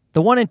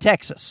one in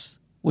Texas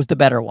was the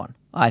better one,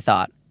 I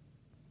thought,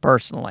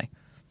 personally.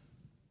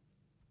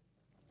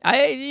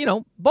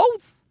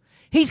 Both.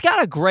 He's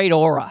got a great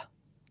aura,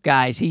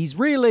 guys.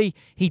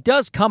 He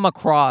does come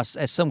across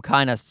as some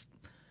kind of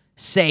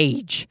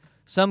sage,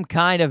 some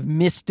kind of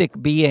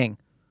mystic being.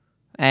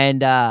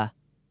 And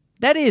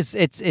it's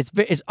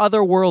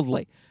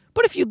otherworldly.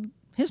 But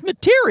his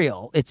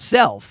material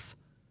itself,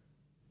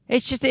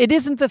 it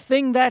isn't the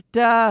thing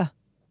that,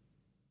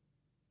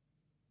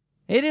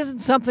 it isn't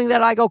something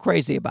that I go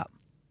crazy about.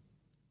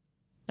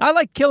 I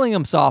like Killing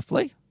Him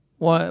Softly,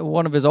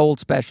 one of his old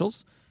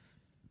specials.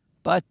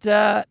 But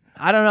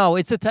I don't know.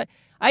 It's the type.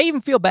 I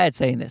even feel bad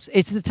saying this.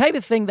 It's the type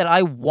of thing that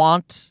I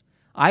want.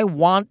 I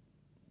want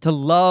to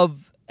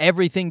love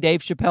everything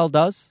Dave Chappelle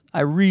does.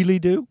 I really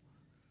do.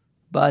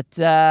 But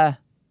I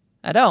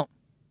don't.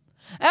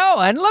 Oh,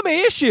 and let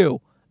me issue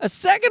a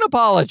second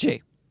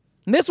apology.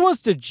 And this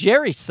one's to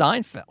Jerry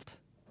Seinfeld.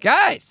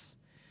 Guys,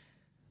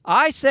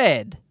 I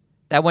said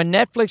that when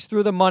Netflix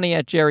threw the money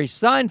at Jerry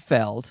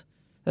Seinfeld,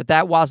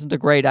 that wasn't a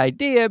great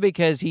idea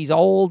because he's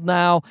old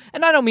now.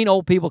 And I don't mean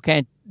old people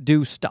can't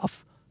do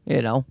stuff,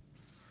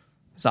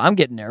 So I'm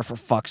getting there, for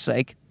fuck's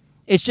sake.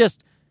 It's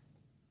just,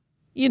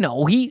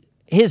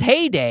 his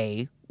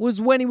heyday was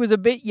when he was a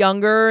bit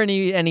younger, and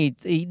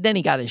then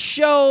he got his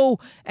show,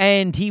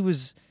 and he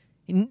was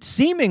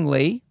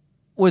seemingly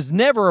was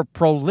never a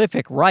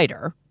prolific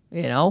writer.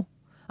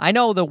 I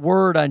know the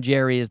word on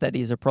Jerry is that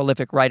he's a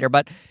prolific writer,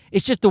 but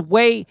it's just the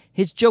way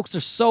his jokes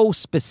are so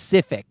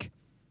specific.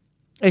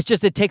 It's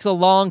just it takes a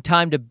long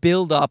time to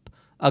build up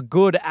a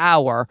good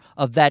hour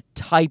of that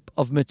type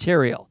of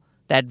material,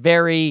 that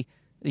very,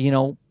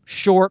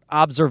 short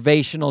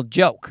observational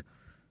joke.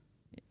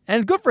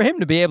 And good for him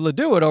to be able to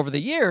do it over the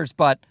years,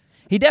 but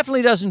he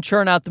definitely doesn't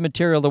churn out the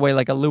material the way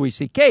like a Louis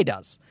C.K.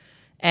 does.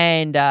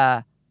 And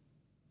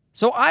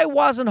so I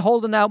wasn't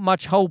holding out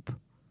much hope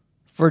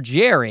for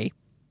Jerry,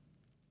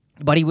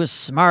 but he was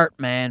smart,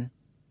 man.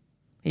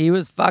 He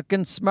was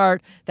fucking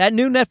smart. That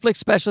new Netflix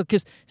special,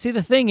 because, see,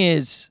 the thing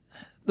is,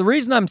 the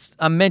reason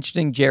I'm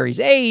mentioning Jerry's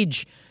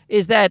age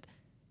is that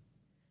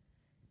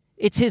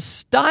it's his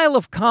style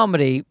of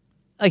comedy.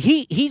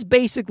 He's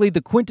basically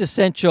the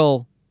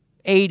quintessential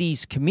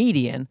 80s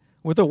comedian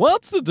with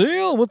what's the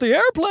deal with the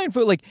airplane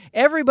food? Like,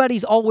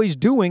 everybody's always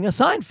doing a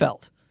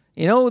Seinfeld.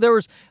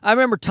 I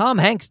remember Tom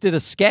Hanks did a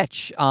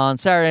sketch on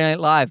Saturday Night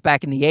Live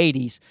back in the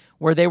 80s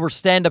where they were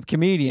stand-up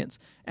comedians.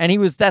 And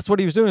that's what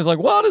he was doing. He's like,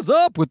 what is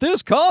up with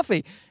this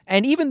coffee?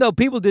 And even though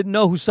people didn't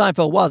know who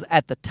Seinfeld was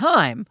at the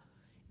time,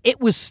 it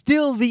was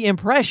still the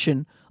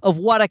impression of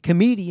what a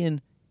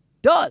comedian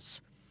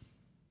does.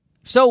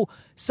 So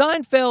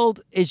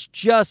Seinfeld is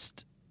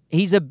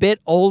he's a bit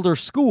older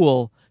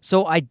school,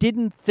 so I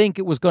didn't think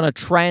it was going to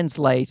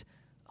translate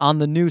on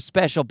the new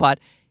special. But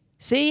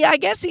see, I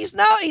guess he's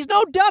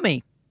no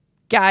dummy.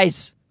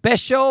 Guys,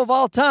 best show of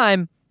all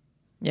time.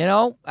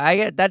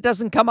 That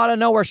doesn't come out of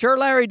nowhere. Sure,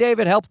 Larry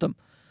David helped him,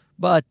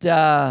 but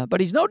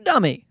he's no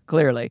dummy,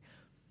 clearly,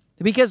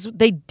 because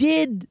they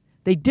did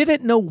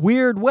it in a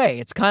weird way.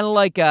 It's kind of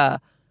like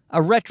a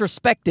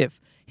retrospective.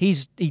 He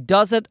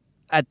does it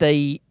at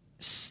the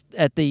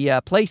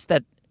place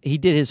that he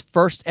did his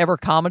first ever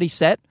comedy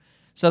set.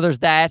 So there's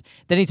that.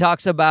 Then he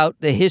talks about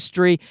the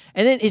history,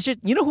 and then it's just,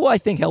 who I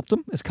think helped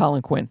him is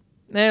Colin Quinn.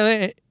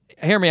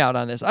 Hear me out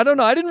on this. I don't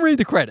know. I didn't read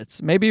the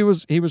credits. Maybe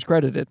he was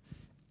credited,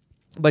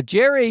 but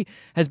Jerry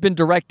has been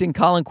directing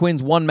Colin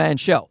Quinn's one-man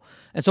show.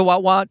 And so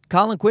what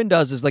Colin Quinn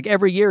does is, like,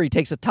 every year he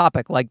takes a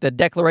topic, like the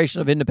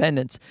Declaration of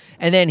Independence,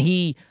 and then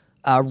he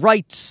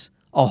writes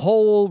a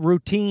whole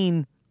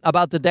routine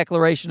about the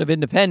Declaration of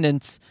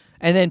Independence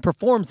and then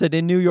performs it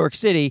in New York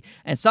City,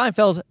 and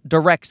Seinfeld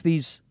directs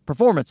these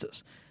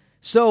performances.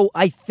 So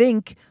I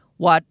think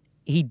what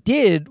he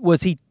did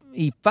was he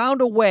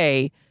found a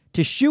way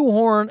to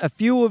shoehorn a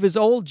few of his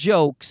old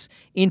jokes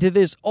into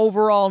this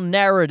overall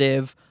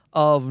narrative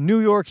of New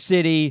York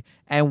City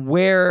and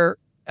where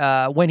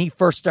when he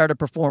first started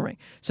performing.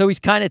 So he's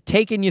kind of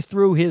taking you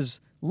through his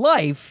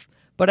life,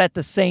 but at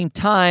the same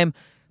time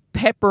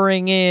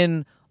peppering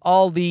in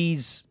all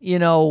these,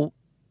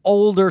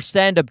 older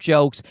stand-up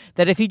jokes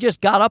that if he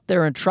just got up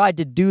there and tried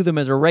to do them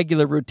as a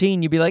regular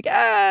routine, you'd be like,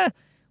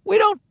 we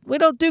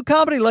don't do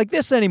comedy like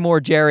this anymore,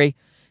 Jerry.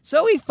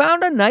 So he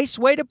found a nice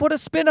way to put a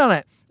spin on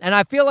it. And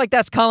I feel like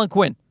that's Colin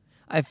Quinn.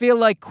 I feel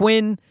like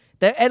Quinn,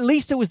 that at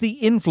least it was the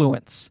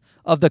influence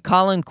of the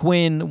Colin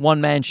Quinn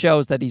one-man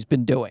shows that he's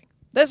been doing.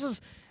 This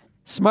is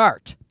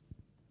smart.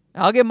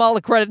 I'll give him all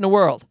the credit in the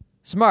world.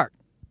 Smart.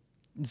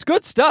 It's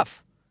good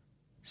stuff.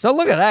 So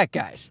look at that,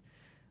 guys.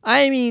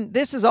 I mean,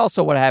 this is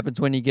also what happens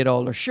when you get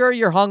older. Sure,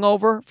 you're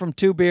hungover from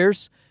 2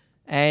 beers,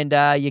 and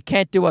you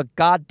can't do a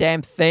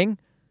goddamn thing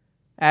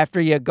after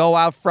you go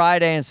out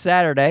Friday and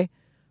Saturday,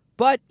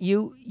 but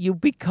you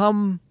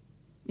become,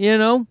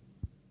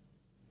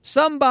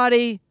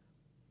 somebody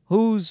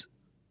who's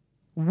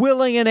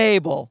willing and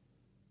able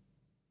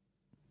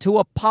to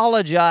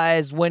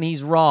apologize when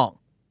he's wrong.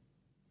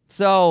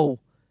 So,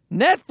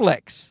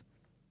 Netflix,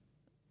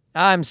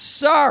 I'm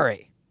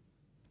sorry.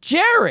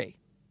 Jerry,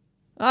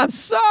 I'm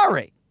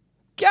sorry.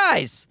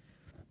 Guys,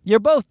 you're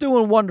both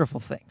doing wonderful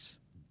things.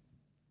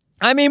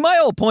 I mean, my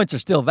old points are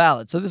still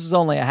valid, so this is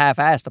only a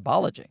half-assed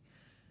apology.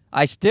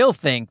 I still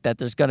think that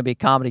there's going to be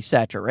comedy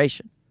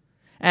saturation.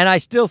 And I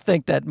still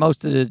think that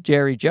most of the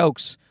Jerry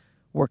jokes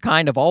were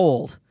kind of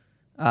old.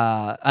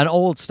 An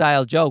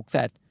old-style joke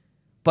that,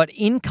 but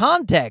in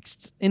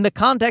the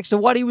context of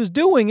what he was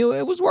doing,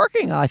 it was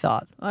working, I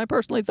thought. I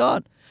personally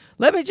thought.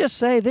 Let me just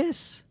say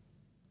this.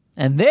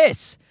 And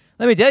this.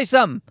 Let me tell you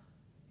something.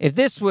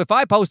 If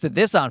I posted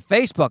this on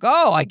Facebook,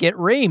 I'd get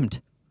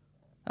reamed.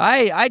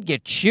 I'd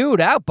get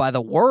chewed out by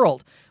the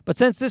world. But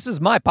since this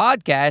is my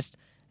podcast,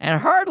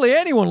 and hardly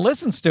anyone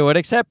listens to it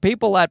except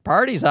people at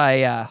parties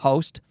I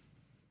host,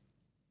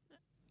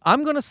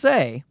 I'm going to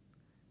say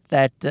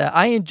that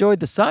I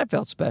enjoyed the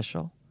Seinfeld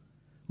special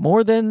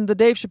more than the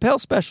Dave Chappelle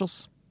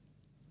specials.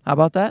 How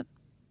about that?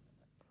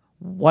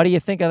 What do you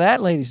think of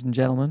that, ladies and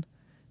gentlemen?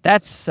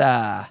 That's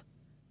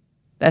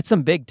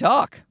some big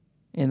talk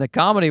in the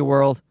comedy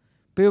world.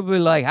 People be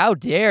like, how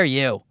dare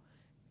you?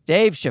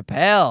 Dave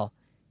Chappelle,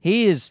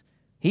 he's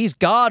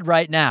God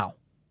right now.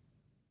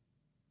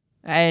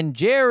 And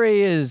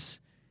Jerry's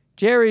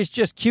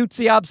just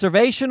cutesy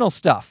observational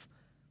stuff.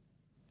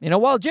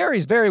 While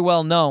Jerry's very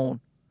well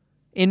known,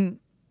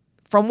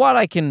 from what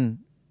I can,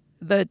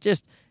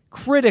 just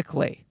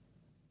critically,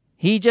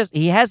 he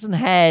hasn't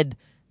had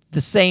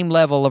the same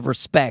level of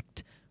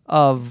respect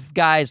of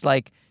guys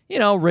like,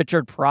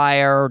 Richard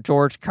Pryor or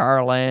George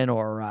Carlin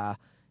or,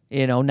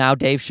 now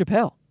Dave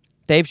Chappelle.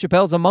 Dave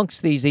Chappelle's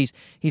amongst these.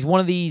 He's one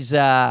of these,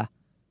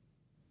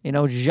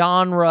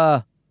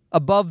 genre,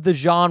 above the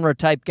genre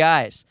type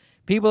guys.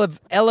 People have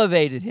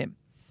elevated him.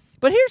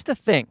 But here's the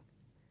thing.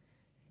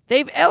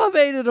 They've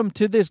elevated him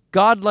to this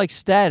godlike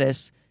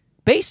status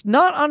based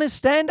not on his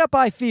stand-up,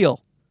 I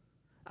feel.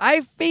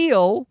 I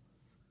feel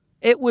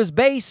it was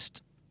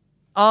based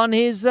on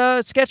his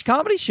sketch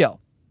comedy show,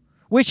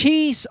 which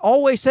he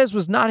always says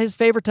was not his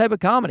favorite type of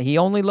comedy. He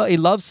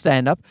loves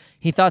stand-up.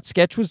 He thought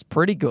sketch was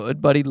pretty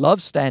good, but he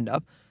loved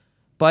stand-up.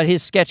 But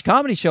his sketch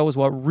comedy show was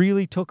what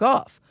really took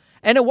off.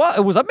 And it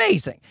was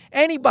amazing.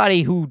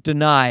 Anybody who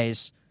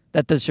denies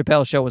that the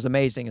Chappelle show was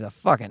amazing is a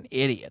fucking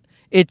idiot.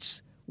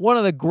 It's one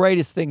of the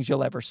greatest things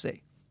you'll ever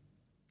see.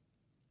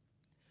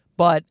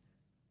 But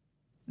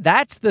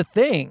that's the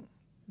thing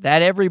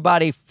that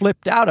everybody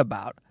flipped out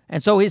about.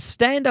 And so his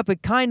stand-up,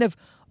 it kind of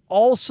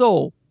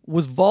also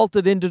was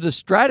vaulted into the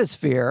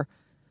stratosphere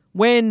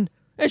and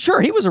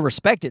sure, he was a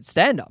respected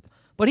stand-up,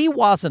 but he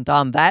wasn't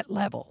on that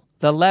level,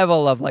 the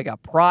level of like a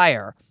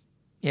Pryor,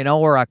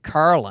 or a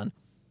Carlin,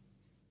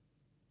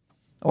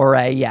 or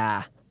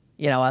a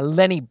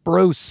Lenny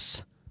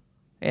Bruce,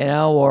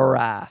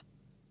 or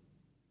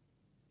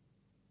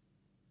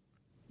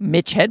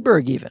Mitch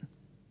Hedberg even.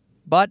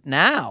 But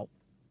now,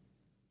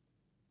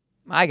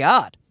 my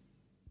God,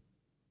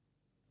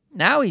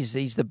 now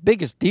he's the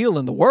biggest deal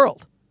in the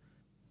world.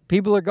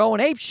 People are going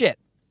apeshit.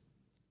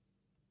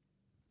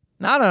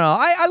 I don't know.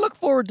 I look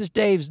forward to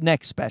Dave's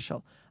next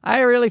special. I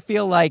really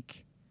feel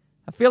like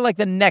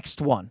the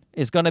next one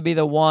is going to be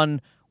the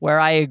one where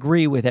I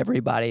agree with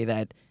everybody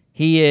that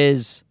he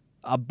is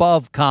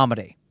above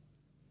comedy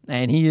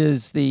and he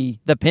is the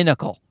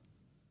pinnacle.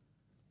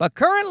 But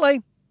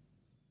currently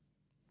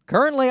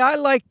I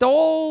like the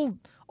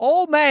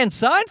old man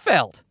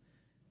Seinfeld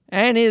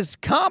and his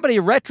comedy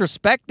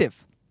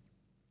retrospective.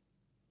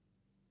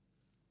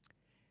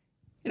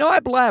 I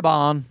blab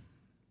on,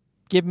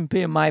 giving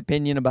my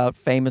opinion about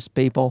famous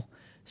people,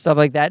 stuff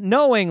like that,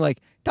 knowing,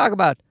 talking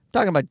about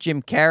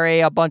Jim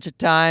Carrey a bunch of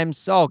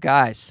times. Oh,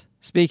 guys,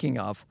 speaking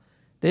of,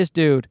 this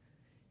dude,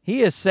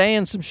 he is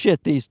saying some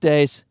shit these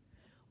days.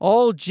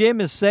 Old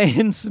Jim is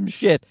saying some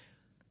shit.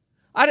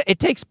 It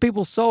takes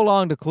people so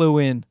long to clue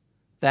in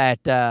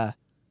that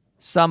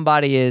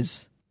somebody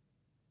is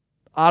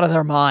out of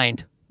their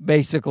mind,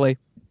 basically.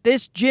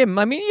 This Jim,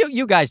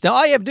 you guys know,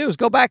 all you have to do is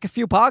go back a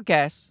few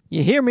podcasts.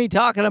 You hear me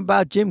talking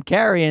about Jim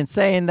Carrey and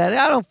saying that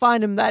I don't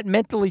find him that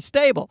mentally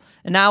stable.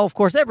 And now, of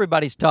course,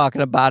 everybody's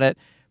talking about it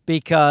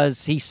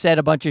because he said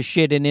a bunch of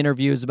shit in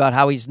interviews about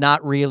how he's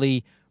not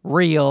really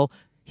real.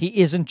 He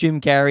isn't Jim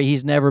Carrey.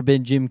 He's never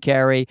been Jim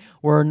Carrey.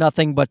 We're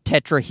nothing but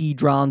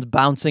tetrahedrons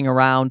bouncing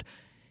around.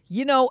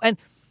 And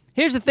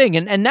here's the thing.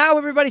 And now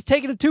everybody's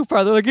taking it too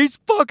far. They're like, he's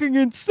fucking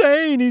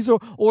insane.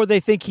 Or they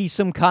think he's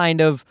some kind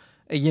of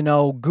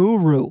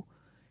guru.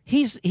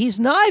 He's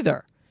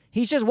neither.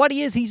 He's just what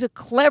he is. He's a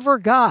clever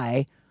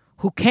guy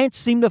who can't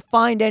seem to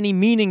find any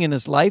meaning in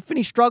his life, and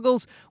he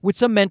struggles with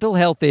some mental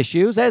health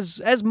issues,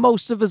 as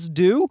most of us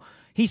do.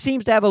 He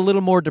seems to have a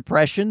little more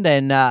depression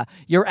than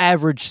your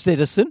average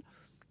citizen.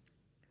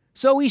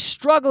 So he's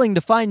struggling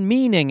to find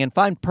meaning and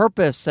find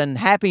purpose and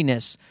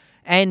happiness.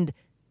 And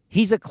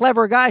he's a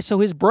clever guy, so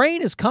his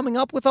brain is coming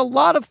up with a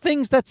lot of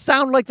things that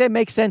sound like they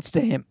make sense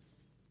to him.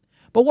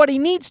 But what he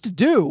needs to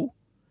do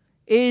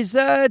is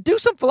do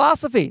some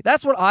philosophy.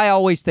 That's what I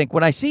always think.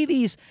 When I see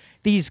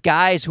these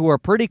guys who are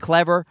pretty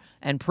clever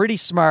and pretty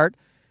smart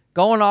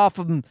going off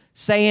of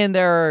saying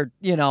they're,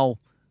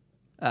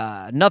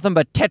 nothing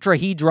but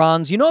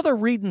tetrahedrons. They're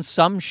reading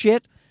some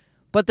shit,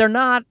 but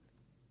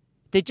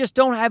they just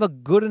don't have a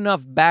good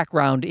enough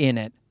background in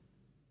it.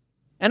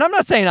 And I'm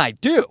not saying I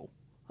do.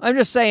 I'm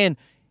just saying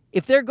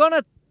if they're going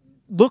to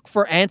look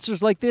for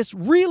answers like this,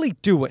 really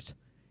do it.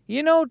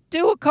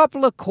 Do a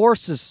couple of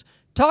courses.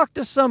 Talk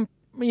to some,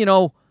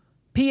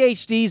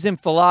 PhDs in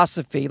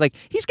philosophy. Like,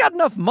 he's got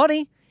enough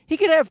money. He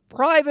could have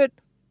private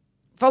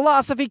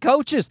philosophy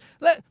coaches.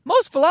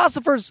 Most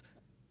philosophers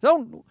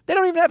don't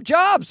even have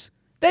jobs.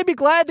 They'd be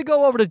glad to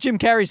go over to Jim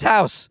Carrey's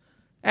house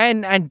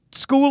and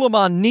school him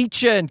on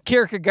Nietzsche and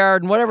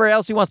Kierkegaard and whatever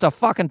else he wants to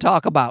fucking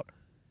talk about.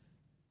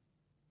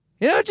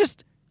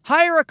 Just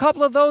hire a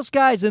couple of those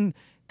guys and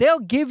they'll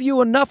give you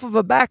enough of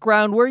a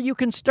background where you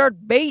can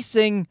start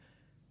basing,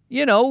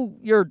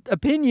 your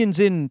opinions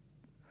in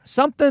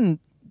something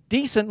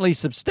decently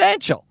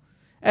substantial,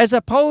 as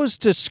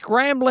opposed to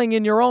scrambling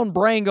in your own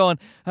brain going,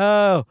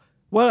 oh,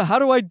 well, how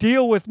do I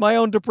deal with my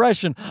own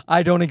depression?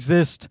 I don't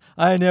exist.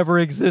 I never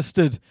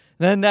existed.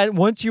 Then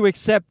once you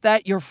accept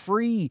that, you're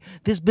free.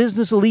 This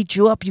business will eat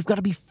you up. You've got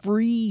to be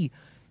free.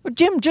 But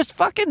Jim, just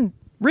fucking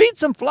read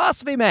some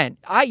philosophy, man.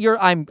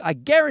 I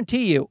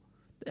guarantee you,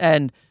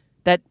 and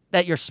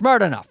that you're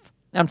smart enough.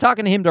 I'm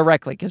talking to him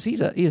directly because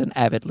he's an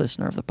avid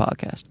listener of the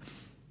podcast.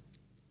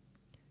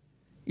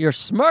 You're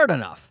smart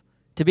enough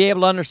to be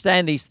able to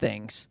understand these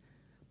things,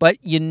 but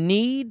you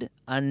need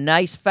a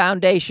nice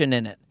foundation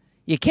in it.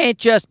 You can't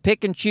just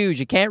pick and choose.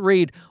 You can't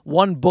read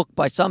one book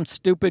by some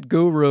stupid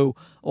guru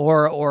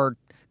or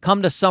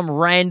come to some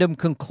random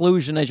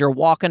conclusion as you're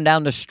walking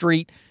down the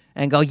street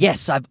and go,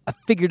 yes, I've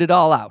figured it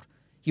all out.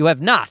 You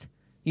have not.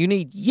 You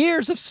need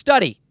years of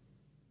study.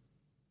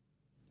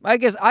 I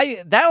guess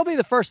that'll be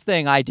the first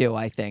thing I do,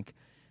 I think.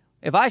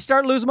 If I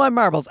start losing my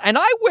marbles, and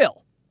I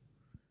will.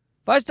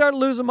 If I start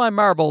losing my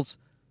marbles,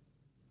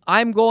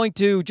 I'm going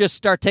to just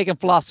start taking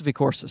philosophy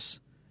courses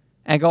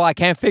and go, I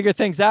can't figure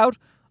things out.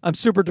 I'm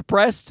super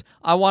depressed.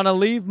 I want to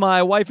leave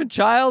my wife and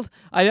child.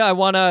 I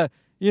want to,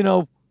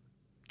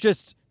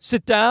 just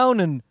sit down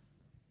and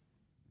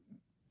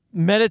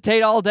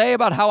meditate all day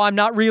about how I'm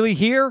not really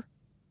here.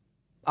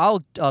 I'll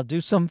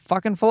do some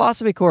fucking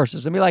philosophy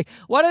courses and be like,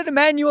 what did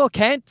Immanuel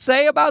Kant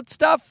say about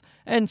stuff?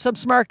 And some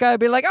smart guy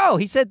would be like, oh,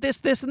 he said this,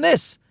 this, and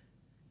this.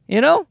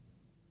 And I'll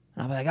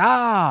be like,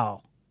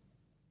 oh,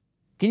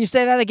 can you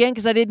say that again?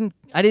 Because I didn't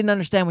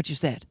understand what you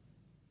said.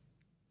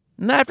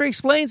 And after he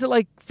explains it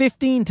like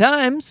 15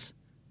 times,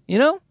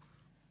 the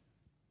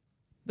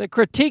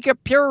Critique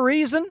of Pure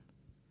Reason,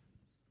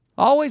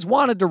 always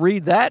wanted to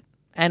read that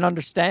and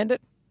understand it.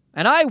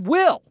 And I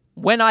will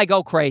when I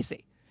go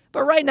crazy.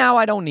 But right now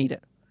I don't need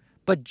it.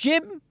 But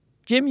Jim,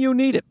 you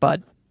need it,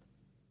 bud.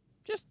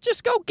 Just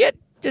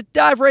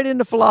dive right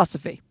into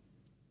philosophy.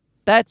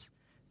 That's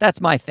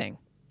my thing.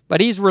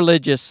 But he's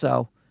religious,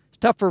 so it's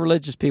tough for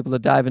religious people to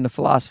dive into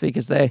philosophy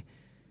because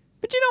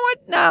but you know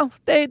what? No,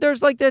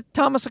 there's like the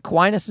Thomas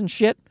Aquinas and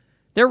shit.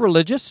 They're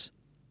religious.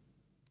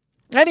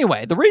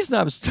 Anyway, the reason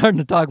I was starting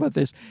to talk about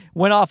this,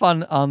 went off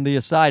on the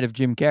aside of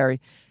Jim Carrey,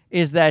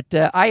 is that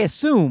I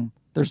assume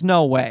there's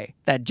no way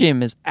that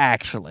Jim is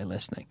actually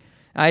listening.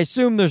 I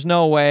assume there's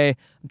no way.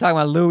 I'm talking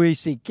about Louis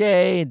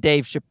C.K. and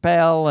Dave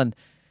Chappelle.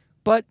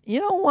 But you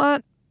know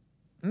what?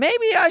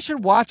 Maybe I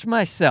should watch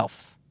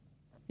myself.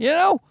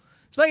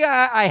 It's like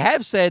I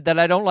have said that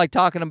I don't like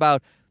talking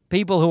about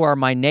people who are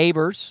my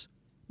neighbors,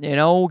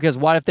 because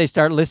what if they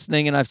start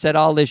listening and I've said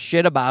all this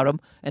shit about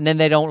them and then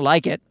they don't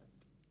like it?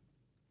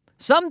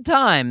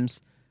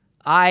 Sometimes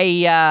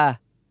I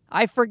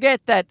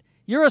forget that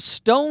you're a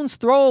stone's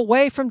throw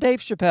away from Dave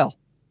Chappelle.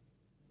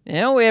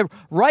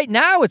 Right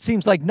now it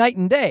seems like night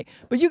and day.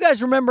 But you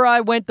guys remember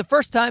the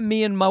first time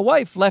me and my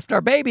wife left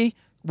our baby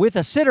with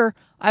a sitter,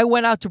 I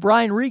went out to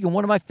Brian Regan,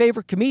 one of my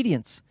favorite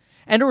comedians.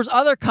 And there was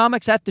other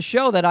comics at the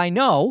show that I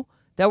know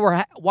that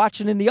were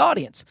watching in the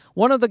audience.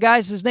 One of the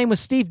guys, his name was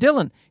Steve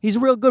Dillon. He's a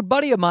real good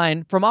buddy of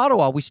mine from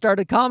Ottawa. We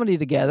started comedy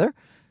together,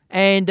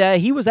 and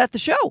he was at the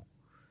show.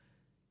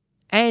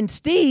 And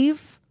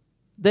Steve,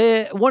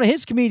 one of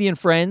his comedian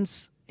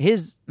friends,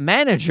 his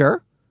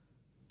manager,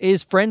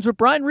 is friends with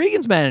Brian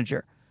Regan's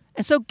manager.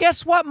 And so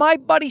guess what my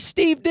buddy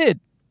Steve did?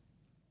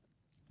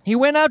 He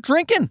went out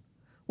drinking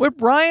with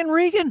Brian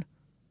Regan,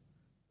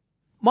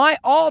 my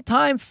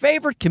all-time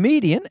favorite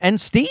comedian, and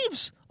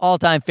Steve's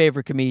all-time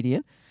favorite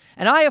comedian.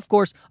 And I, of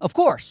course,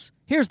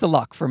 here's the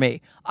luck for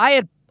me.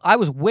 I I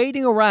was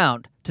waiting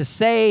around to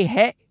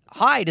say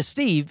hi to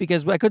Steve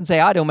because I couldn't say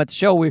hi to him at the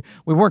show. We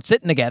weren't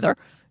sitting together.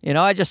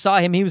 I just saw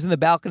him. He was in the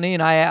balcony,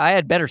 and I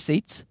had better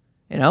seats.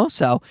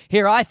 So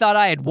here I thought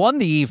I had won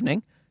the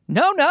evening.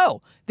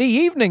 No. The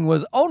evening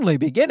was only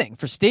beginning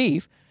for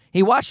Steve.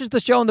 He watches the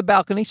show in the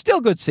balcony,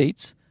 still good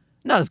seats.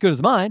 Not as good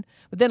as mine.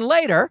 But then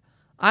later,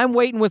 I'm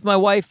waiting with my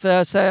wife.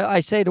 So I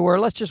say to her,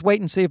 let's just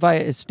wait and see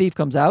if Steve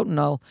comes out.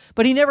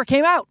 But he never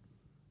came out.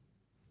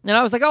 And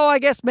I was like, I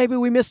guess maybe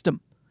we missed him.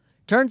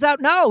 Turns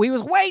out, no, he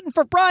was waiting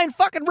for Brian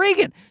fucking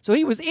Regan. So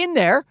he was in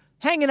there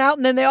hanging out,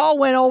 and then they all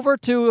went over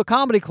to a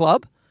comedy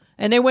club,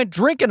 and they went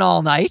drinking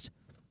all night.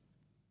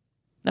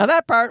 Now,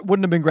 that part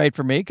wouldn't have been great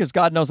for me because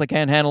God knows I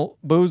can't handle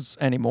booze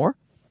anymore.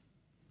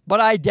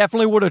 But I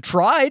definitely would have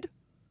tried.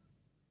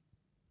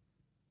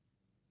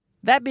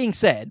 That being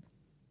said,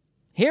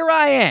 here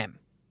I am.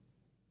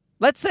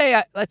 Let's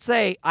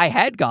say I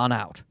had gone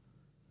out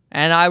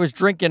and I was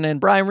drinking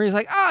and Brian Reed's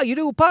like, you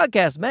do a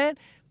podcast, man.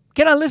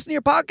 Can I listen to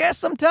your podcast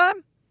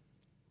sometime?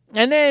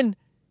 And then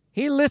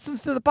he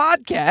listens to the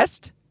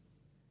podcast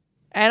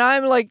and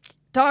I'm like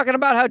talking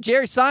about how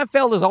Jerry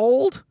Seinfeld is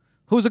old,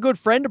 who's a good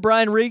friend of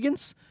Brian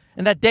Regan's,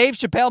 and that Dave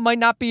Chappelle might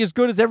not be as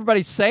good as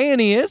everybody's saying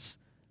he is.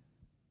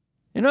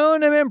 And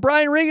then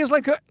Brian Regan's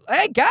like,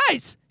 hey,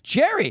 guys,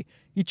 Jerry,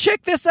 you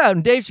check this out.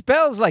 And Dave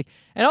Chappelle's like,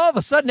 and all of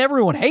a sudden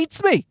everyone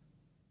hates me.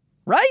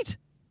 Right?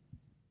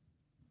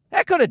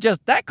 That could have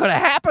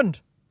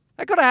happened.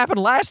 That could have happened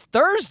last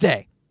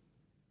Thursday.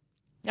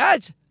 I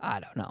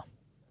don't know.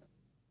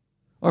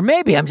 Or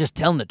maybe I'm just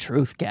telling the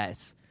truth,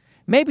 guys.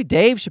 Maybe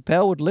Dave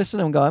Chappelle would listen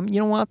and go,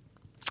 you know what?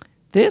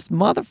 This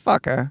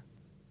motherfucker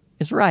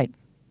is right.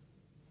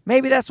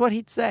 Maybe that's what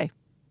he'd say.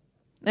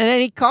 And then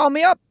he'd call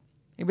me up.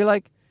 He'd be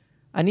like,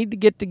 I need to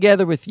get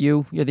together with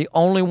you. You're the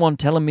only one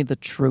telling me the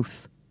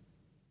truth.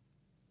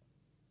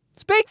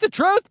 Speak the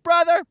truth,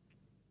 brother.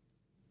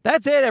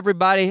 That's it,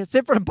 everybody. That's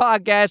it for the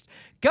podcast.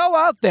 Go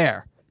out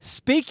there.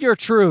 Speak your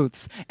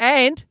truths.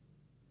 And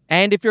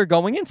if you're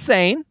going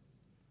insane,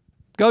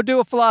 go do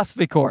a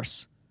philosophy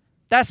course.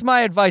 That's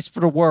my advice for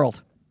the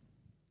world.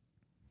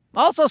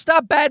 Also,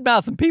 stop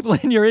bad-mouthing people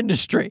in your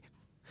industry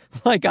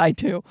like I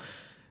do.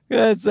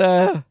 That's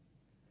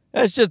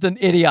just an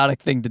idiotic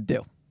thing to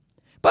do.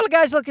 But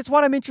guys, look, it's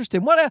what I'm interested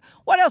in.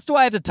 What else do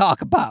I have to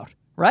talk about,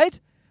 right?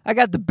 I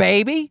got the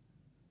baby,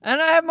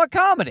 and I have my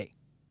comedy.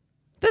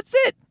 That's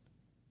it.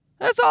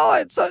 That's all.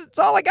 It's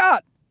all I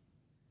got.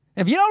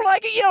 If you don't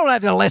like it, you don't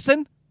have to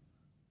listen.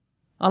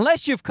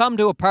 Unless you've come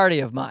to a party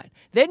of mine.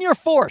 Then you're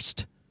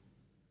forced.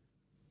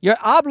 You're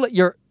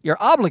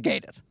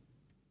obligated.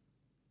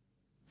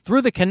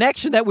 Through the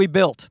connection that we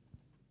built.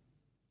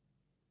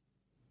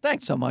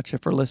 Thanks so much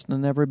for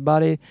listening,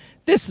 everybody.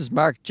 This is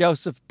Mark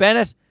Joseph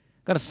Bennett.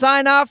 Going to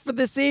sign off for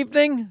this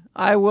evening.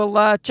 I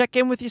will check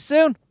in with you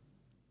soon.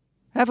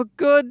 Have a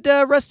good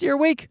rest of your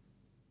week.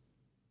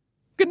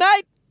 Good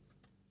night.